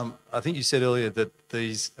 I think you said earlier that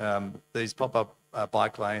these pop-up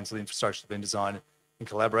bike lanes or the infrastructure have been designed in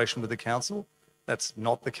collaboration with the council. That's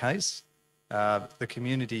not the case. The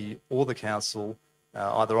community or the council,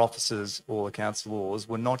 either officers or the councillors,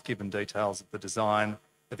 were not given details of the design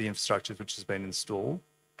of the infrastructure which has been installed.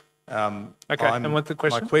 Okay, and what's the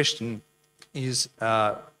question? My question is,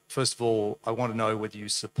 first of all, I want to know whether you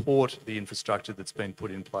support the infrastructure that's been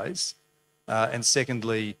put in place. And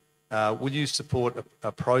secondly, will you support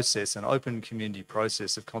a process, an open community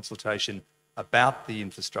process of consultation about the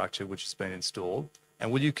infrastructure which has been installed?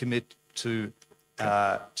 And will you commit to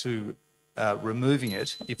removing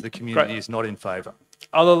it if the community is not in favour?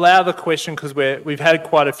 I'll allow the question because we've had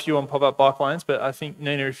quite a few on pop-up bike lanes, but I think,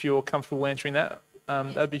 Nina, if you're comfortable answering that,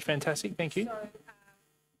 that'd be fantastic. Thank you.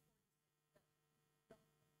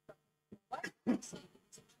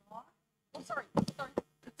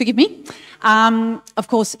 Forgive me. Of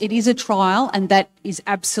course, it is a trial, and that is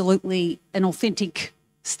absolutely an authentic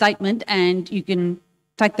statement, and you can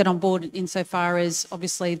take that on board insofar as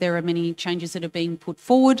obviously there are many changes that are being put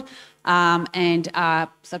forward and are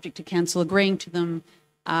subject to council agreeing to them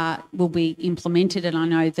will be implemented. And I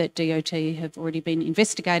know that DOT have already been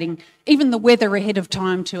investigating even the weather ahead of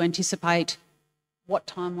time to anticipate what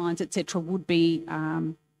timelines, etc., would be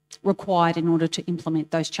required in order to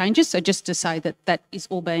implement those changes. So just to say that that is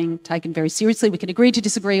all being taken very seriously. We can agree to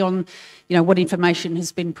disagree on, what information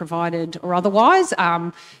has been provided or otherwise,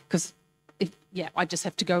 because I just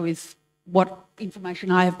have to go with what information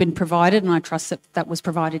I have been provided, and I trust that that was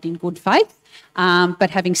provided in good faith. But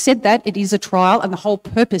having said that, it is a trial, and the whole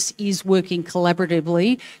purpose is working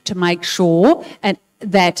collaboratively to make sure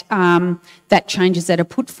that that changes that are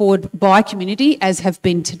put forward by community, as have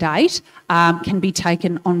been to date, can be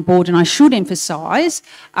taken on board. And I should emphasise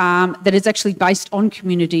that it's actually based on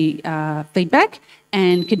community feedback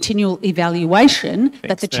and continual evaluation.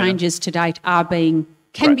 That the changes to date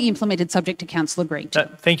can be implemented subject to council agreeing to.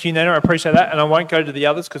 Thank you, Nina. I appreciate that. And I won't go to the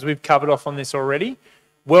others because we've covered off on this already.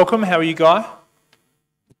 Welcome. How are you, Guy?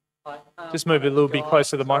 Hi, just move a little bit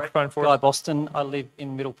closer to the microphone for us. Guy Boston. I live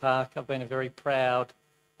in Middle Park. I've been a very proud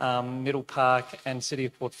Middle Park and City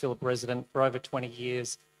of Port Phillip resident for over 20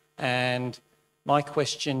 years. And My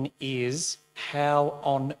question is, how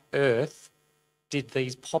on earth did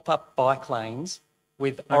these pop-up bike lanes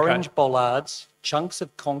with orange bollards, chunks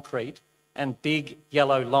of concrete and big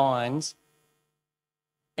yellow lines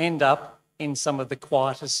end up in some of the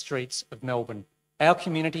quietest streets of Melbourne? Our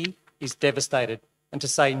community is devastated, and to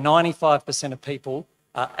say 95% of people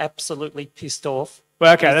are absolutely pissed off.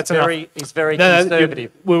 Well, okay, that's enough. Is very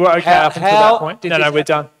conservative. We were okay up until that point. No, we're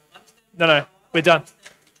done. No, we're done.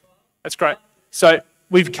 That's great. So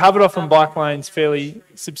we've covered off on bike lanes fairly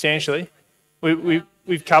substantially.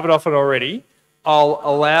 We've covered off it already. I'll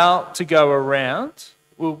allow to go around.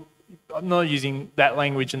 I'm not using that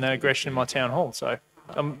language and that aggression in my town hall, so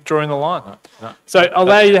I'm drawing the line. No. So I'll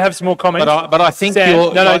allow you to have some more comments. But I think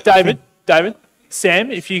Sam, David.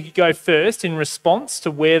 Sam, if you could go first in response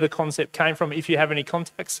to where the concept came from, if you have any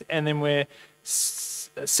contacts, and then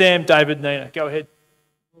Sam, David, Nina, go ahead.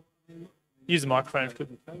 Use the microphone if you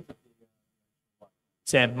could.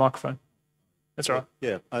 Sam, microphone. That's all right.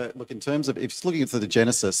 Yeah, look, in terms of, if you're looking for the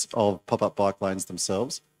genesis of pop-up bike lanes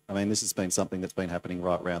themselves, I mean, this has been something that's been happening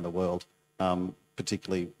right around the world,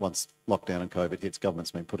 particularly once lockdown and COVID hits,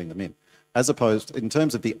 government's been putting them in. As opposed, in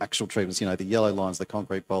terms of the actual treatments, you know, the yellow lines, the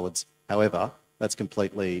concrete bollards, however, that's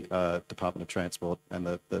completely Department of Transport and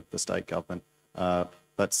the state government.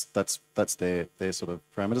 That's their sort of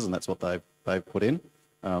parameters, and that's what they've put in,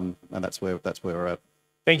 and that's where we're at.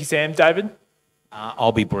 Thank you, Sam. David?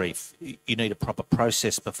 I'll be brief. You need a proper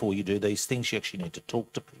process before you do these things. You actually need to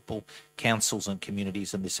talk to people, councils and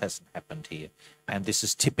communities, and this hasn't happened here. And this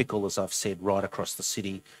is typical, as I've said, right across the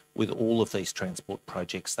city with all of these transport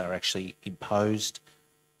projects. They're actually imposed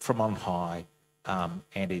from on high,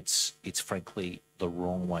 and it's frankly the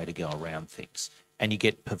wrong way to go around things. And you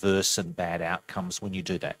get perverse and bad outcomes when you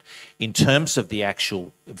do that. In terms of the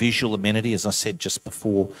actual visual amenity, as I said just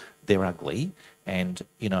before, they're ugly. And,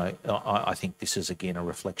 you know, I think this is, again, a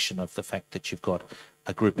reflection of the fact that you've got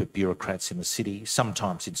a group of bureaucrats in the city,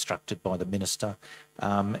 sometimes instructed by the minister,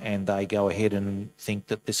 and they go ahead and think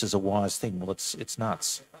that this is a wise thing. Well, it's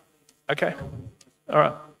nuts. Okay. All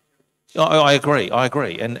right. I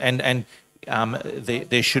agree. And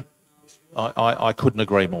there should... I couldn't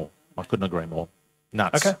agree more.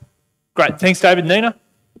 Nuts. Okay. Great. Thanks, David. Nina,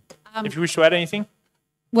 if you wish to add anything.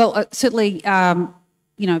 Well, certainly,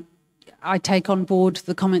 you know, I take on board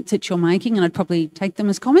the comments that you're making, and I'd probably take them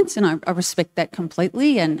as comments, and I respect that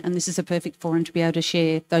completely. And this is a perfect forum to be able to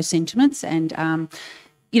share those sentiments. And,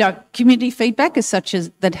 you know, community feedback as such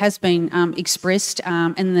as that has been expressed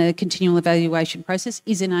and the continual evaluation process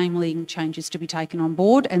is enabling changes to be taken on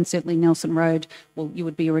board. And certainly Nelson Road, well, you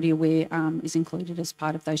would be already aware, is included as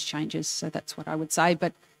part of those changes. So that's what I would say.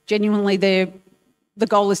 But genuinely, the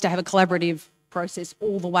goal is to have a collaborative process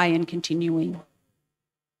all the way and continuing.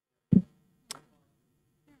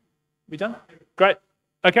 We done? Great.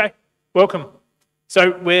 Okay. Welcome.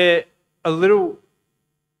 So we're a little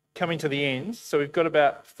coming to the end. So we've got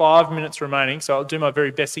about 5 minutes remaining. So I'll do my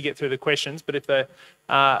very best to get through the questions. But if they're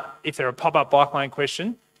a pop-up bike lane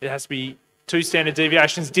question, it has to be 2 standard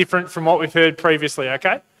deviations different from what we've heard previously.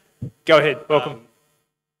 Okay. Go ahead. Welcome.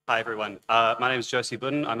 Hi everyone. My name is Josie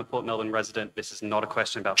Budden. I'm a Port Melbourne resident. This is not a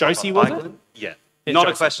question about Josie, pop-up was bike it? lanes. Yeah. Yeah, Not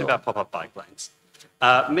Josie, a question cool. about pop-up bike lanes.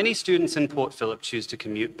 Many students in Port Phillip choose to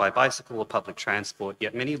commute by bicycle or public transport,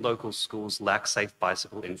 yet many local schools lack safe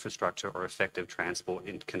bicycle infrastructure or effective transport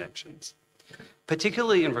interconnections.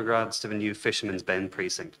 Particularly in regards to the new Fisherman's Bend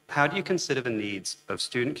precinct, how do you consider the needs of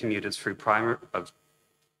student commuters through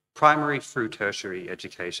primary through tertiary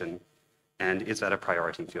education, and is that a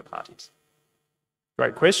priority for your parties?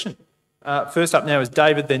 Great question. First up now is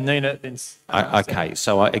David, then Nina, then... Okay,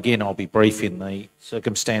 so again, I'll be brief in the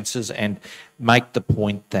circumstances and make the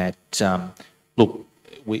point that, look,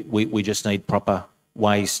 we just need proper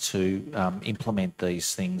ways to implement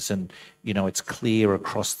these things. And, you know, it's clear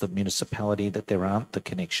across the municipality that there aren't the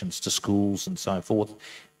connections to schools and so forth,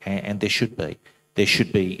 and there should be. There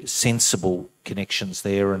should be sensible connections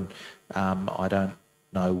there, and I don't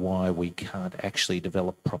know why we can't actually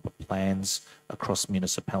develop proper plans across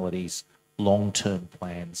municipalities, long-term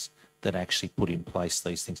plans that actually put in place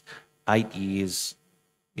these things. 8 years,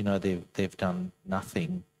 you know, they've done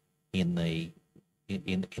nothing in the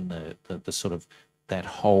sort of that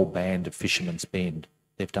whole band of Fisherman's Bend.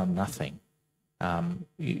 They've done nothing.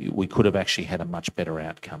 We could have actually had a much better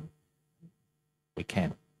outcome. We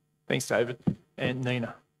can. Thanks, David. And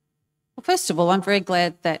Nina. Well, first of all, I'm very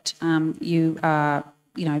glad that you are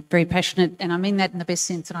very passionate, and I mean that in the best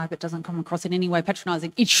sense, and I hope it doesn't come across in any way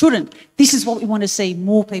patronising. It shouldn't. This is what we want to see,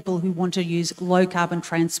 more people who want to use low-carbon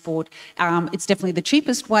transport. It's definitely the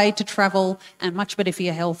cheapest way to travel and much better for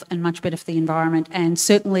your health and much better for the environment. And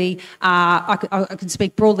certainly I can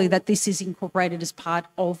speak broadly that this is incorporated as part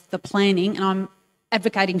of the planning, and I'm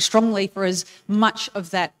advocating strongly for as much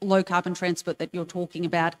of that low carbon transport that you're talking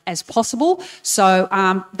about as possible. So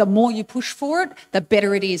the more you push for it, the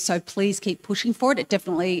better it is. So please keep pushing for it. It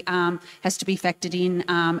definitely has to be factored in,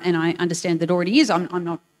 and I understand that already is. I'm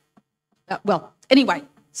not, well, anyway,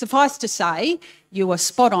 suffice to say, you are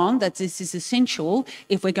spot on that this is essential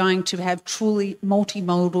if we're going to have truly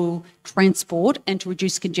multimodal transport and to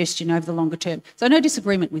reduce congestion over the longer term. So no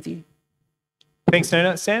disagreement with you. Thanks,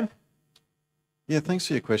 Nina. Sam? Yeah, thanks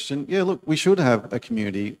for your question. Yeah, look, we should have a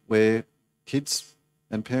community where kids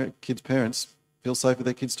and kids' parents feel safe for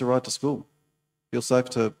their kids to ride to school, feel safe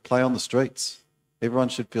to play on the streets. Everyone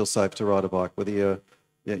should feel safe to ride a bike, whether you're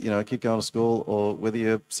a kid going to school or whether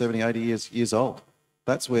you're 70, 80 years old.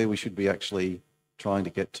 That's where we should be actually trying to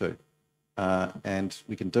get to. And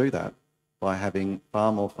we can do that by having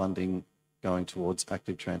far more funding going towards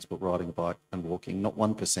active transport, riding a bike and walking, not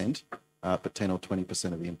 1%, but 10 or 20%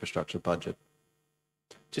 of the infrastructure budget.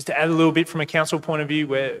 Just to add a little bit from a council point of view,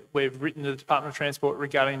 we've written to the Department of Transport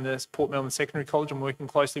regarding the Port Melbourne Secondary College and working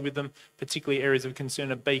closely with them, particularly areas of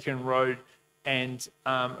concern of Beacon Road and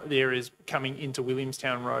the areas coming into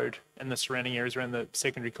Williamstown Road and the surrounding areas around the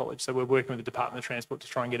secondary college. So we're working with the Department of Transport to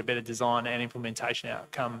try and get a better design and implementation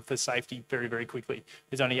outcome for safety very, very quickly.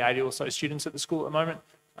 There's only 80 or so students at the school at the moment.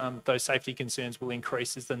 Those safety concerns will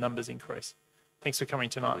increase as the numbers increase. Thanks for coming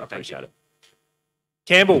tonight. I appreciate it.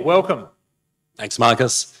 Campbell, welcome. Thanks,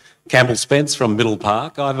 Marcus. Campbell Spence from Middle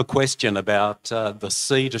Park. I have a question about the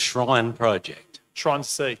Sea to Shrine project. Shrine to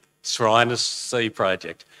Sea. Shrine to Sea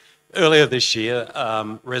project. Earlier this year,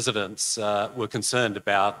 residents were concerned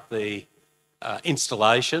about the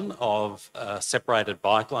installation of a separated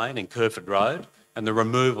bike lane in Kerford Road and the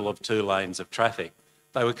removal of 2 lanes of traffic.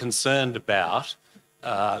 They were concerned about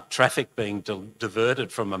traffic being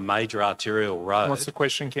diverted from a major arterial road. What's the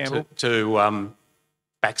question, Campbell? To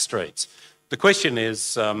back streets. The question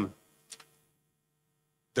is, there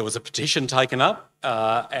was a petition taken up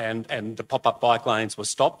and the pop-up bike lanes were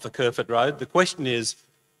stopped for Kerford Road. The question is,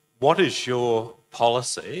 what is your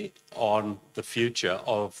policy on the future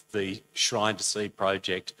of the Shrine to Sea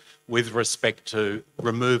project with respect to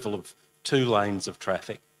removal of 2 lanes of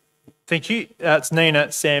traffic? Thank you. It's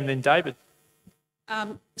Nina, Sam, then David.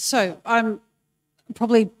 So I'm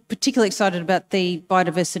probably particularly excited about the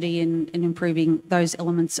biodiversity and improving those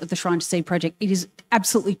elements of the Shrine to Sea project. It is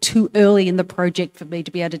absolutely too early in the project for me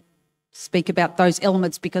to be able to speak about those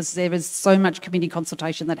elements because there is so much community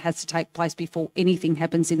consultation that has to take place before anything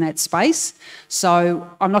happens in that space. So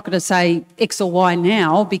I'm not going to say X or Y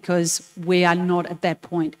now because we are not at that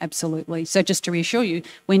point, absolutely. So just to reassure you,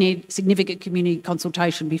 we need significant community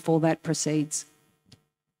consultation before that proceeds.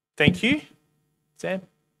 Thank you. Sam?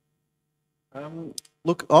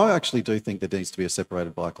 Look, I actually do think there needs to be a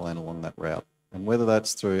separated bike lane along that route, and whether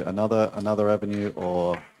that's through another avenue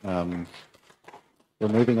or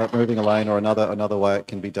moving a lane or another way it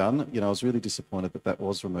can be done. I was really disappointed that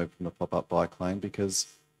was removed from the pop-up bike lane because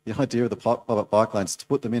the idea of the pop-up bike lanes is to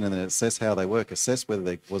put them in and then assess how they work, assess whether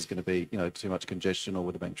there was going to be too much congestion or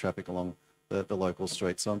would have been traffic along the local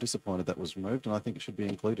streets. So I'm disappointed that was removed, and I think it should be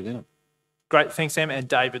included in it. Great, thanks, Sam. And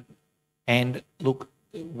David? And look,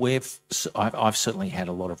 I've certainly had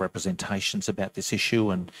a lot of representations about this issue,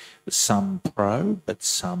 and some pro, but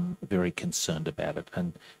some very concerned about it.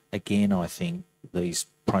 And again, I think these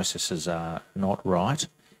processes are not right,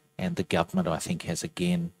 and the government, I think, has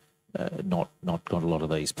again not got a lot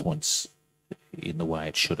of these points in the way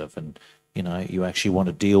it should have. And you actually want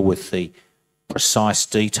to deal with the precise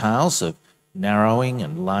details of narrowing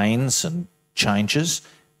and lanes and changes.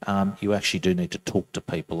 You actually do need to talk to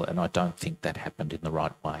people, and I don't think that happened in the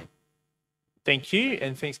right way. Thank you,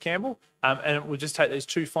 and thanks, Campbell. And we'll just take these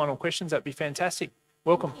 2 final questions. That'd be fantastic.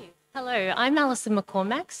 Welcome. Hello, I'm Alison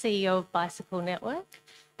McCormack, CEO of Bicycle Network.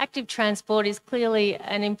 Active transport is clearly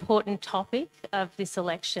an important topic of this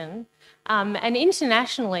election. And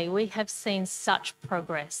internationally, we have seen such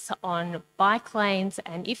progress on bike lanes,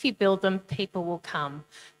 and if you build them, people will come.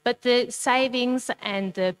 But the savings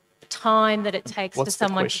and the time that it takes for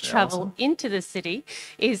someone to travel into the city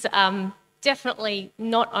is definitely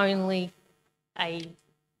not only a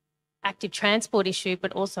active transport issue,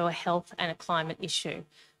 but also a health and a climate issue.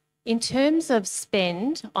 In terms of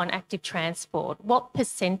spend on active transport, what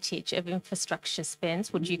percentage of infrastructure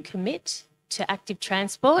spends would you commit to active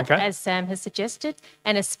transport, as Sam has suggested,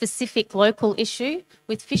 and a specific local issue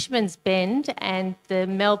with Fisherman's Bend and the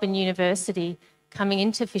Melbourne University coming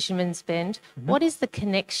into Fisherman's Bend. What is the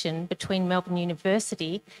connection between Melbourne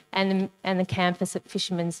University and the campus at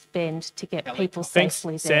Fisherman's Bend to get people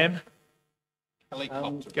safely there? Sam.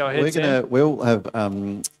 Go ahead, Sam. We'll have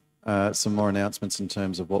some more announcements in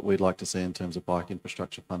terms of what we'd like to see in terms of bike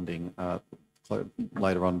infrastructure funding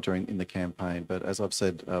later on in the campaign. But as I've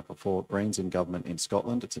said before, Greens in government in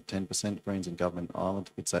Scotland, it's at 10%. Greens in government in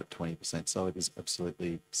Ireland, it's at 20%. So it is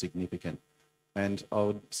absolutely significant. And I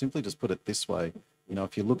would simply just put it this way,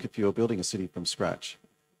 if you're building a city from scratch,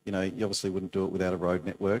 you obviously wouldn't do it without a road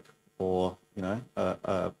network or,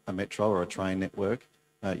 a metro or a train network.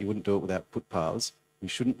 You wouldn't do it without footpaths. You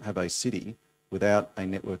shouldn't have a city without a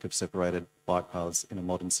network of separated bike paths in a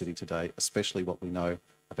modern city today, especially what we know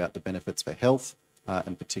about the benefits for health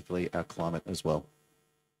and particularly our climate as well.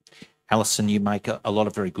 Alison, you make a lot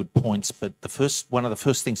of very good points, but one of the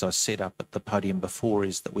first things I said up at the podium before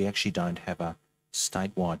is that we actually don't have a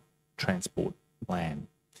statewide transport plan.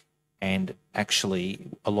 And actually,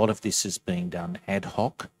 a lot of this is being done ad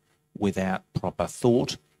hoc without proper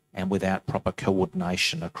thought and without proper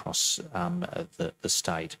coordination across the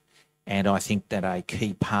state. And I think that a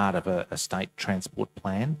key part of a state transport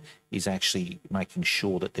plan is actually making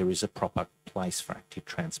sure that there is a proper place for active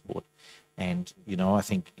transport. And, I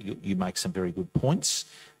think you make some very good points,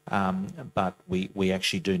 but we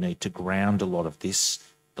actually do need to ground a lot of this.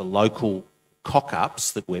 The local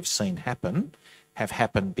cock-ups that we've seen happen have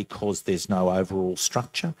happened because there's no overall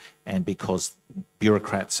structure and because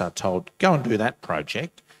bureaucrats are told, go and do that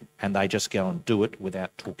project, and they just go and do it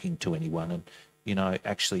without talking to anyone. And,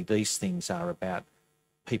 actually these things are about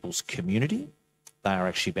people's community. They are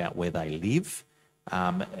actually about where they live.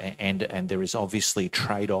 And there is obviously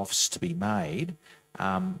trade-offs to be made,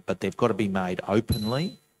 but they've got to be made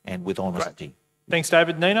openly and with honesty. Great. Thanks,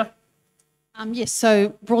 David. Nina? Yes, so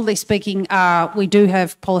broadly speaking, we do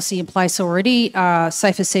have policy in place already,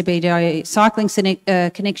 safer CBD cycling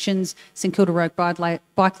connections, St Kilda Road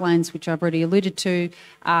bike lanes, which I've already alluded to,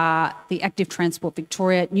 the Active Transport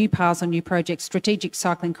Victoria, new paths on new projects, strategic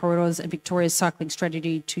cycling corridors and Victoria's cycling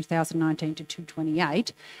strategy 2019 to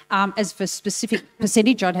 2028. As for specific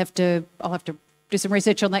percentage, I'll have to do some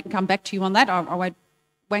research on that and come back to you on that. I won't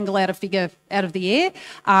wangle out a figure out of the air,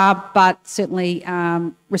 but certainly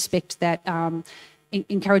respect that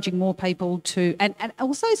encouraging more people to, and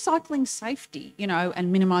also cycling safety, and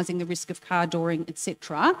minimising the risk of car dooring,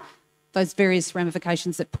 etc. Those various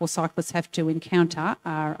ramifications that poor cyclists have to encounter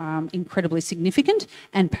are incredibly significant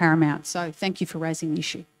and paramount. So thank you for raising the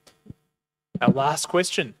issue. Our last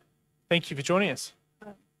question. Thank you for joining us.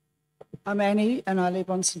 I'm Annie and I live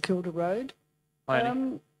on St Kilda Road. Hi,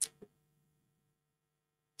 Annie.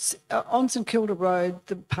 On St Kilda Road,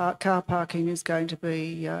 the car parking is going to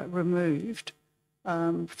be removed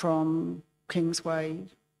from Kingsway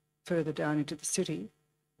further down into the city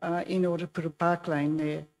in order to put a bike lane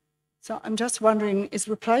there. So I'm just wondering, is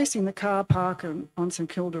replacing the car park on St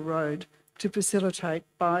Kilda Road to facilitate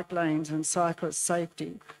bike lanes and cyclist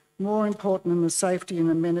safety more important than the safety and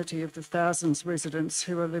amenity of the thousands of residents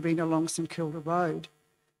who are living along St Kilda Road?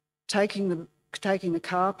 Taking the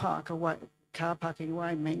car parking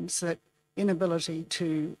away means that inability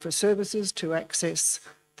for services to access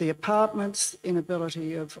the apartments,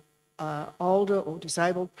 inability of older or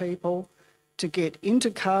disabled people to get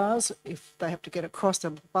into cars if they have to get across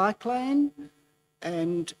a bike lane,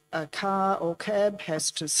 and a car or cab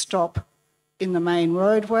has to stop in the main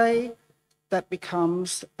roadway. That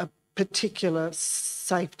becomes a particular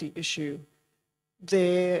safety issue.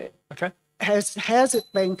 Has it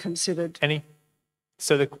been considered? Annie,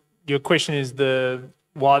 so your question is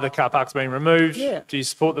why the car park's being removed? Yeah. Do you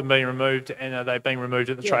support them being removed, and are they being removed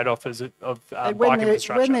at the trade-off of bike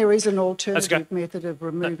infrastructure? When there is an alternative method of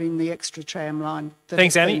removing the extra tram line.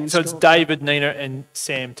 Thanks, Annie. So it's David, Nina and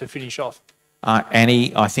Sam to finish off.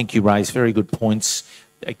 Annie, I think you raise very good points.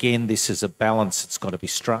 Again, this is a balance that's got to be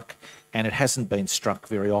struck, and it hasn't been struck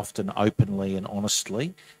very often openly and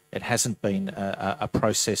honestly. It hasn't been a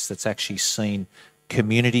process that's actually seen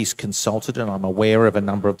communities consulted, and I'm aware of a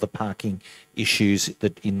number of the parking issues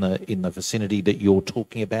that in the vicinity that you're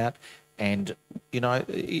talking about, and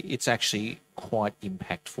it's actually quite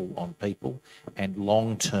impactful on people. And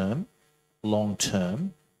long term,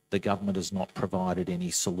 the government has not provided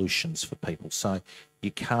any solutions for people. So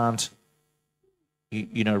you can't,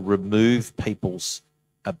 remove people's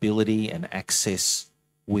ability and access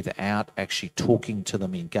without actually talking to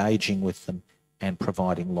them, engaging with them, and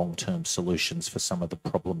providing long-term solutions for some of the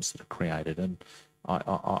problems that are created. And,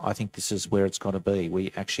 I think this is where it's got to be.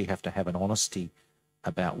 We actually have to have an honesty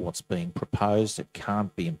about what's being proposed. It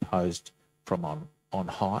can't be imposed from on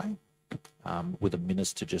high with a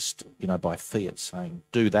minister just, by fiat saying,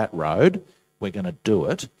 do that road, we're going to do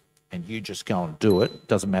it, and you just go and do it.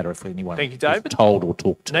 Doesn't matter if anyone Thank you, David. is told or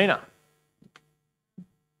talked to. Nina.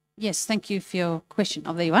 Yes, thank you for your question.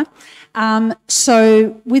 Oh, there you are.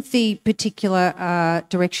 So with the particular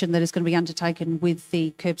direction that is going to be undertaken with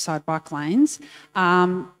the curbside bike lanes,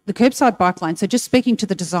 the curbside bike lanes, so just speaking to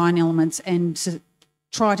the design elements and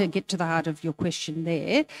try to get to the heart of your question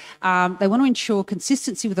there. They want to ensure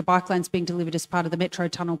consistency with the bike lanes being delivered as part of the Metro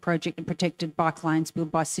Tunnel project and protected bike lanes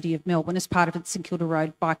built by City of Melbourne as part of its St Kilda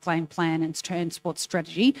Road Bike Lane Plan and Transport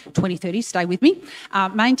Strategy 2030. Stay with me.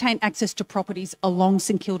 Maintain access to properties along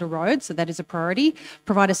St Kilda Road, so that is a priority.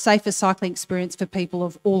 Provide a safer cycling experience for people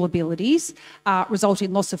of all abilities. Result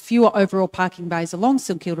in loss of fewer overall parking bays along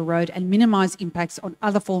St Kilda Road and minimise impacts on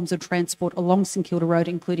other forms of transport along St Kilda Road,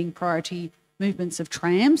 including priority movements of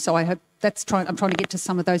trams. So I hope I'm trying to get to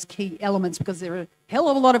some of those key elements because there are a hell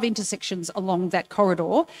of a lot of intersections along that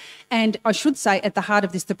corridor. And I should say at the heart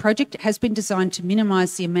of this, the project has been designed to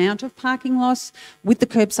minimise the amount of parking loss, with the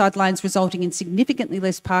curbside lanes resulting in significantly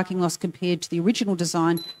less parking loss compared to the original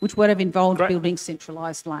design, which would have involved building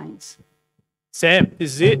centralised lanes. Sam,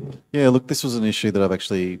 this is it. Yeah, look, this was an issue that I've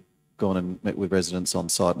actually gone and met with residents on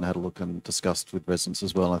site and had a look and discussed with residents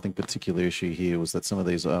as well. I think particular issue here was that some of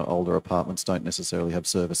these older apartments don't necessarily have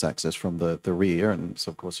service access from the rear, and so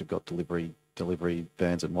of course you've got delivery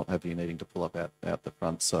vans and what have you needing to pull up out the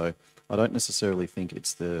front. So I don't necessarily think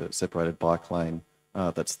it's the separated bike lane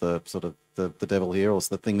that's the sort of the devil here, or it's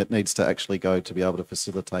the thing that needs to actually go to be able to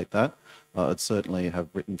facilitate that. I'd certainly have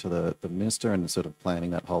written to the minister and sort of planning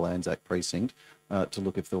that whole Anzac precinct to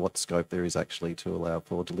look if what scope there is actually to allow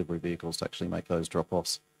for delivery vehicles to actually make those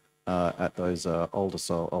drop-offs at those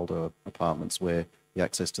older apartments where the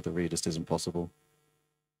access to the rear just isn't possible.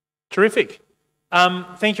 Terrific.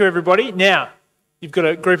 Thank you, everybody. Now, you've got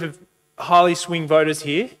a group of highly swing voters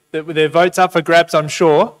here that with their votes up for grabs, I'm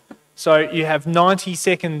sure. So you have 90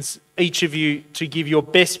 seconds, each of you, to give your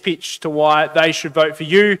best pitch to why they should vote for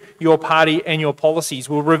you, your party and your policies.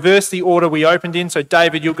 We'll reverse the order we opened in. So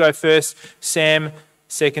David, you'll go first, Sam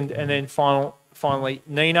second, and then finally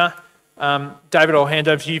Nina. David, I'll hand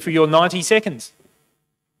over to you for your 90 seconds.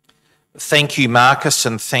 Thank you, Marcus,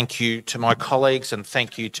 and thank you to my colleagues, and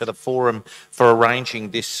thank you to the forum for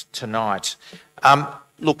arranging this tonight.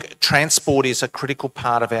 Look, transport is a critical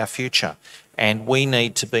part of our future, and we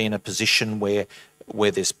need to be in a position where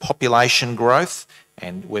there's population growth,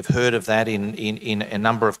 and we've heard of that in a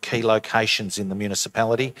number of key locations in the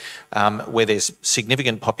municipality. Where there's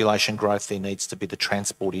significant population growth, there needs to be the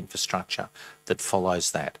transport infrastructure that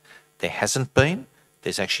follows that. There hasn't been.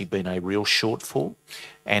 There's actually been a real shortfall.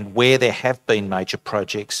 And where there have been major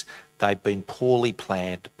projects, they've been poorly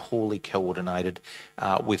planned, poorly coordinated,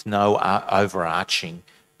 with no overarching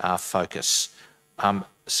focus.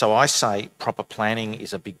 So I say proper planning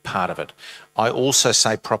is a big part of it. I also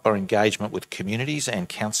say proper engagement with communities and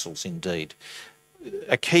councils indeed.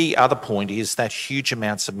 A key other point is that huge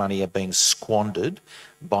amounts of money are being squandered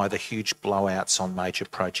by the huge blowouts on major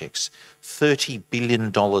projects. $30 billion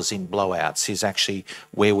in blowouts is actually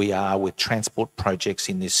where we are with transport projects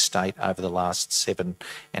in this state over the last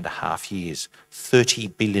 7.5 years.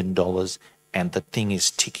 $30 billion, and the thing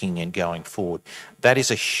is ticking and going forward. That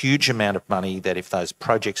is a huge amount of money that if those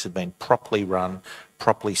projects had been properly run,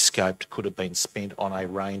 properly scoped, could have been spent on a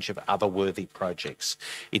range of other worthy projects.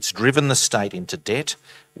 It's driven the state into debt.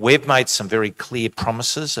 We've made some very clear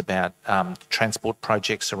promises about transport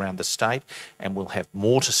projects around the state, and we'll have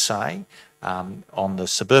more to say. On the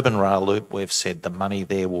suburban rail loop, we've said the money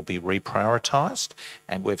there will be reprioritised,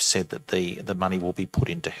 and we've said that the money will be put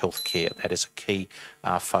into healthcare. That is a key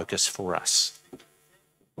focus for us.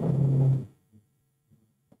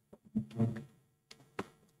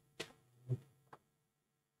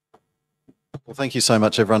 Well, thank you so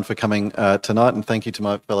much, everyone, for coming tonight, and thank you to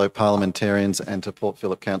my fellow parliamentarians and to Port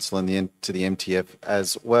Phillip Council and to the MTF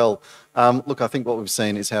as well. Look, I think what we've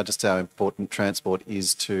seen is how important transport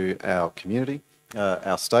is to our community,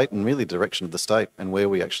 our state, and really the direction of the state and where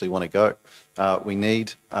we actually want to go. We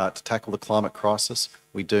need to tackle the climate crisis.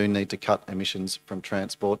 We do need to cut emissions from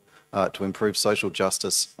transport to improve social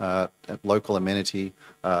justice, local amenity,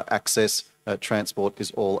 access. Transport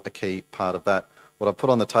is all a key part of that. What I've put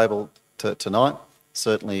on the table tonight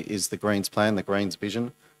certainly is the Greens plan, the Greens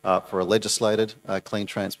vision for a legislated clean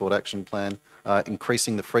transport action plan,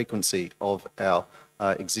 increasing the frequency of our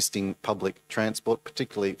existing public transport,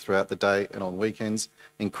 particularly throughout the day and on weekends,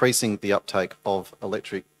 increasing the uptake of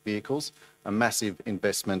electric vehicles, a massive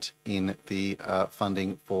investment in the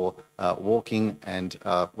funding for walking and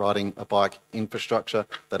riding a bike infrastructure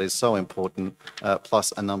that is so important,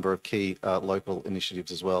 plus a number of key local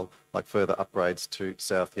initiatives as well, like further upgrades to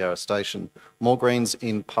South Yarra Station. More Greens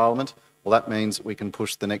in Parliament. Well, that means we can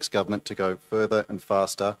push the next government to go further and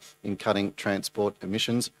faster in cutting transport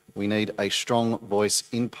emissions. We need a strong voice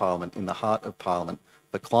in Parliament, in the heart of Parliament,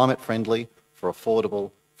 for climate-friendly, for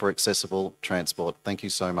affordable, for accessible transport. Thank you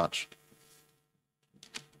so much.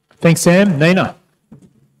 Thanks, Sam. Nina.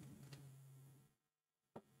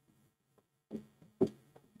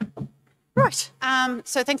 Right.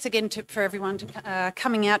 So thanks again for everyone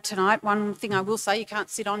coming out tonight. One thing I will say, you can't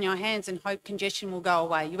sit on your hands and hope congestion will go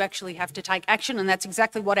away. You actually have to take action, and that's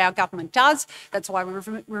exactly what our government does. That's why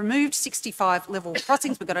we've removed 65 level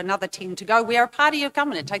crossings. We've got another 10 to go. We are a party of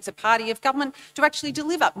government. It takes a party of government to actually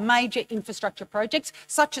deliver major infrastructure projects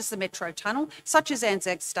such as the Metro Tunnel, such as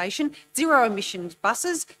Anzac Station, zero emissions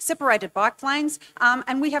buses, separated bike lanes,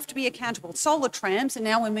 and we have to be accountable. Solar trams, and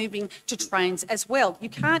now we're moving to trains as well. You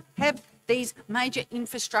can't have these major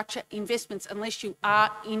infrastructure investments unless you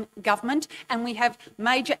are in government, and we have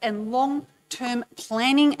major and long-term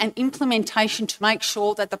planning and implementation to make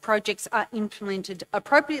sure that the projects are implemented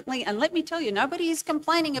appropriately. And let me tell you, nobody is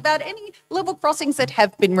complaining about any level crossings that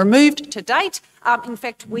have been removed to date. In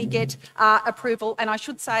fact, we get approval, and I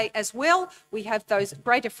should say as well, we have those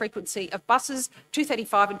greater frequency of buses,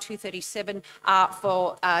 235 and 237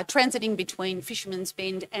 for transiting between Fisherman's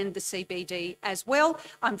Bend and the CBD as well.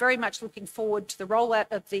 I'm very much looking forward to the rollout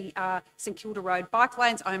of the St Kilda Road bike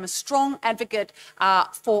lanes. I'm a strong advocate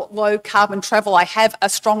for low carbon travel. I have a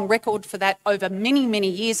strong record for that over many, many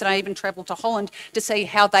years, and I even travelled to Holland to see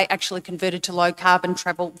how they actually converted to low carbon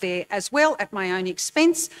travel there as well at my own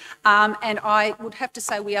expense. And I would have to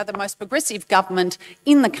say we are the most progressive government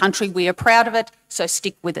in the country. We are proud of it, so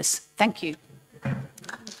stick with us. Thank you.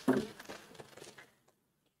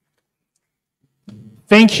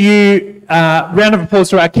 Thank you. Round of applause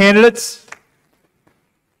to our candidates.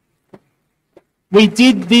 We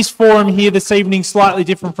did this forum here this evening slightly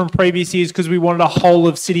different from previous years because we wanted a whole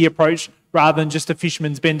of city approach rather than just a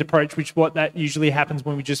Fisherman's Bend approach, which what that usually happens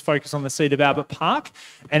when we just focus on the seat of Albert Park.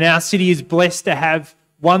 And our city is blessed to have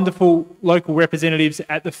wonderful local representatives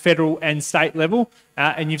at the federal and state level,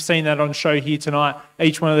 and you've seen that on show here tonight.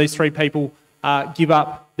 Each one of these three people give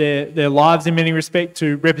up their lives in many respects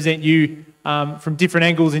to represent you from different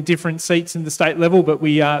angles in different seats in the state level, but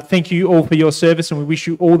we thank you all for your service and we wish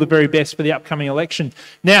you all the very best for the upcoming election.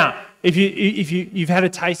 Now, if you've had a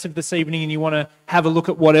taste of this evening and you want to have a look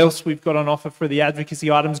at what else we've got on offer for the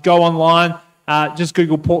advocacy items, go online, just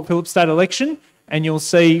Google Port Phillip state election, and you'll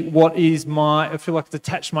see what is I feel like it's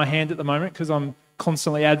attached to my hand at the moment because I'm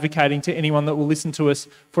constantly advocating to anyone that will listen to us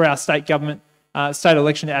for our state government, state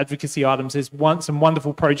election advocacy items. There's some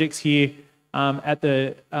wonderful projects here at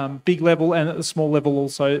the big level and at the small level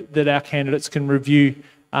also that our candidates can review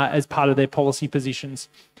as part of their policy positions.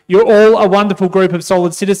 You're all a wonderful group of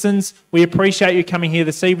solid citizens. We appreciate you coming here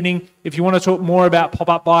this evening. If you want to talk more about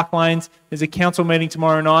pop-up bike lanes, there's a council meeting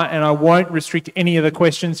tomorrow night and I won't restrict any of the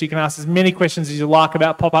questions. You can ask as many questions as you like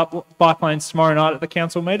about pop-up bike lanes tomorrow night at the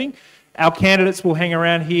council meeting. Our candidates will hang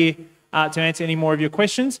around here to answer any more of your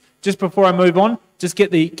questions. Just before I move on, just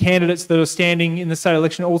get the candidates that are standing in the state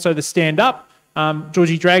election also to stand up.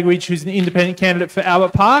 Georgie Dragwich, who's an independent candidate for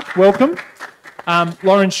Albert Park, welcome.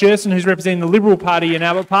 Lauren Sherson, who's representing the Liberal Party in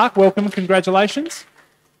Albert Park, welcome, congratulations.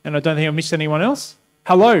 And I don't think I missed anyone else.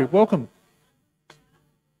 Hello, welcome.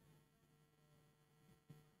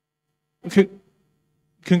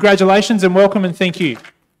 Congratulations and welcome and thank you.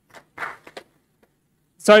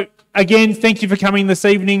 So again, thank you for coming this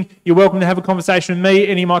evening. You're welcome to have a conversation with me,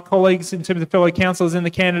 any of my colleagues in terms of fellow councillors and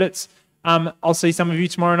the candidates. I'll see some of you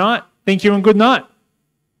tomorrow night. Thank you and good night.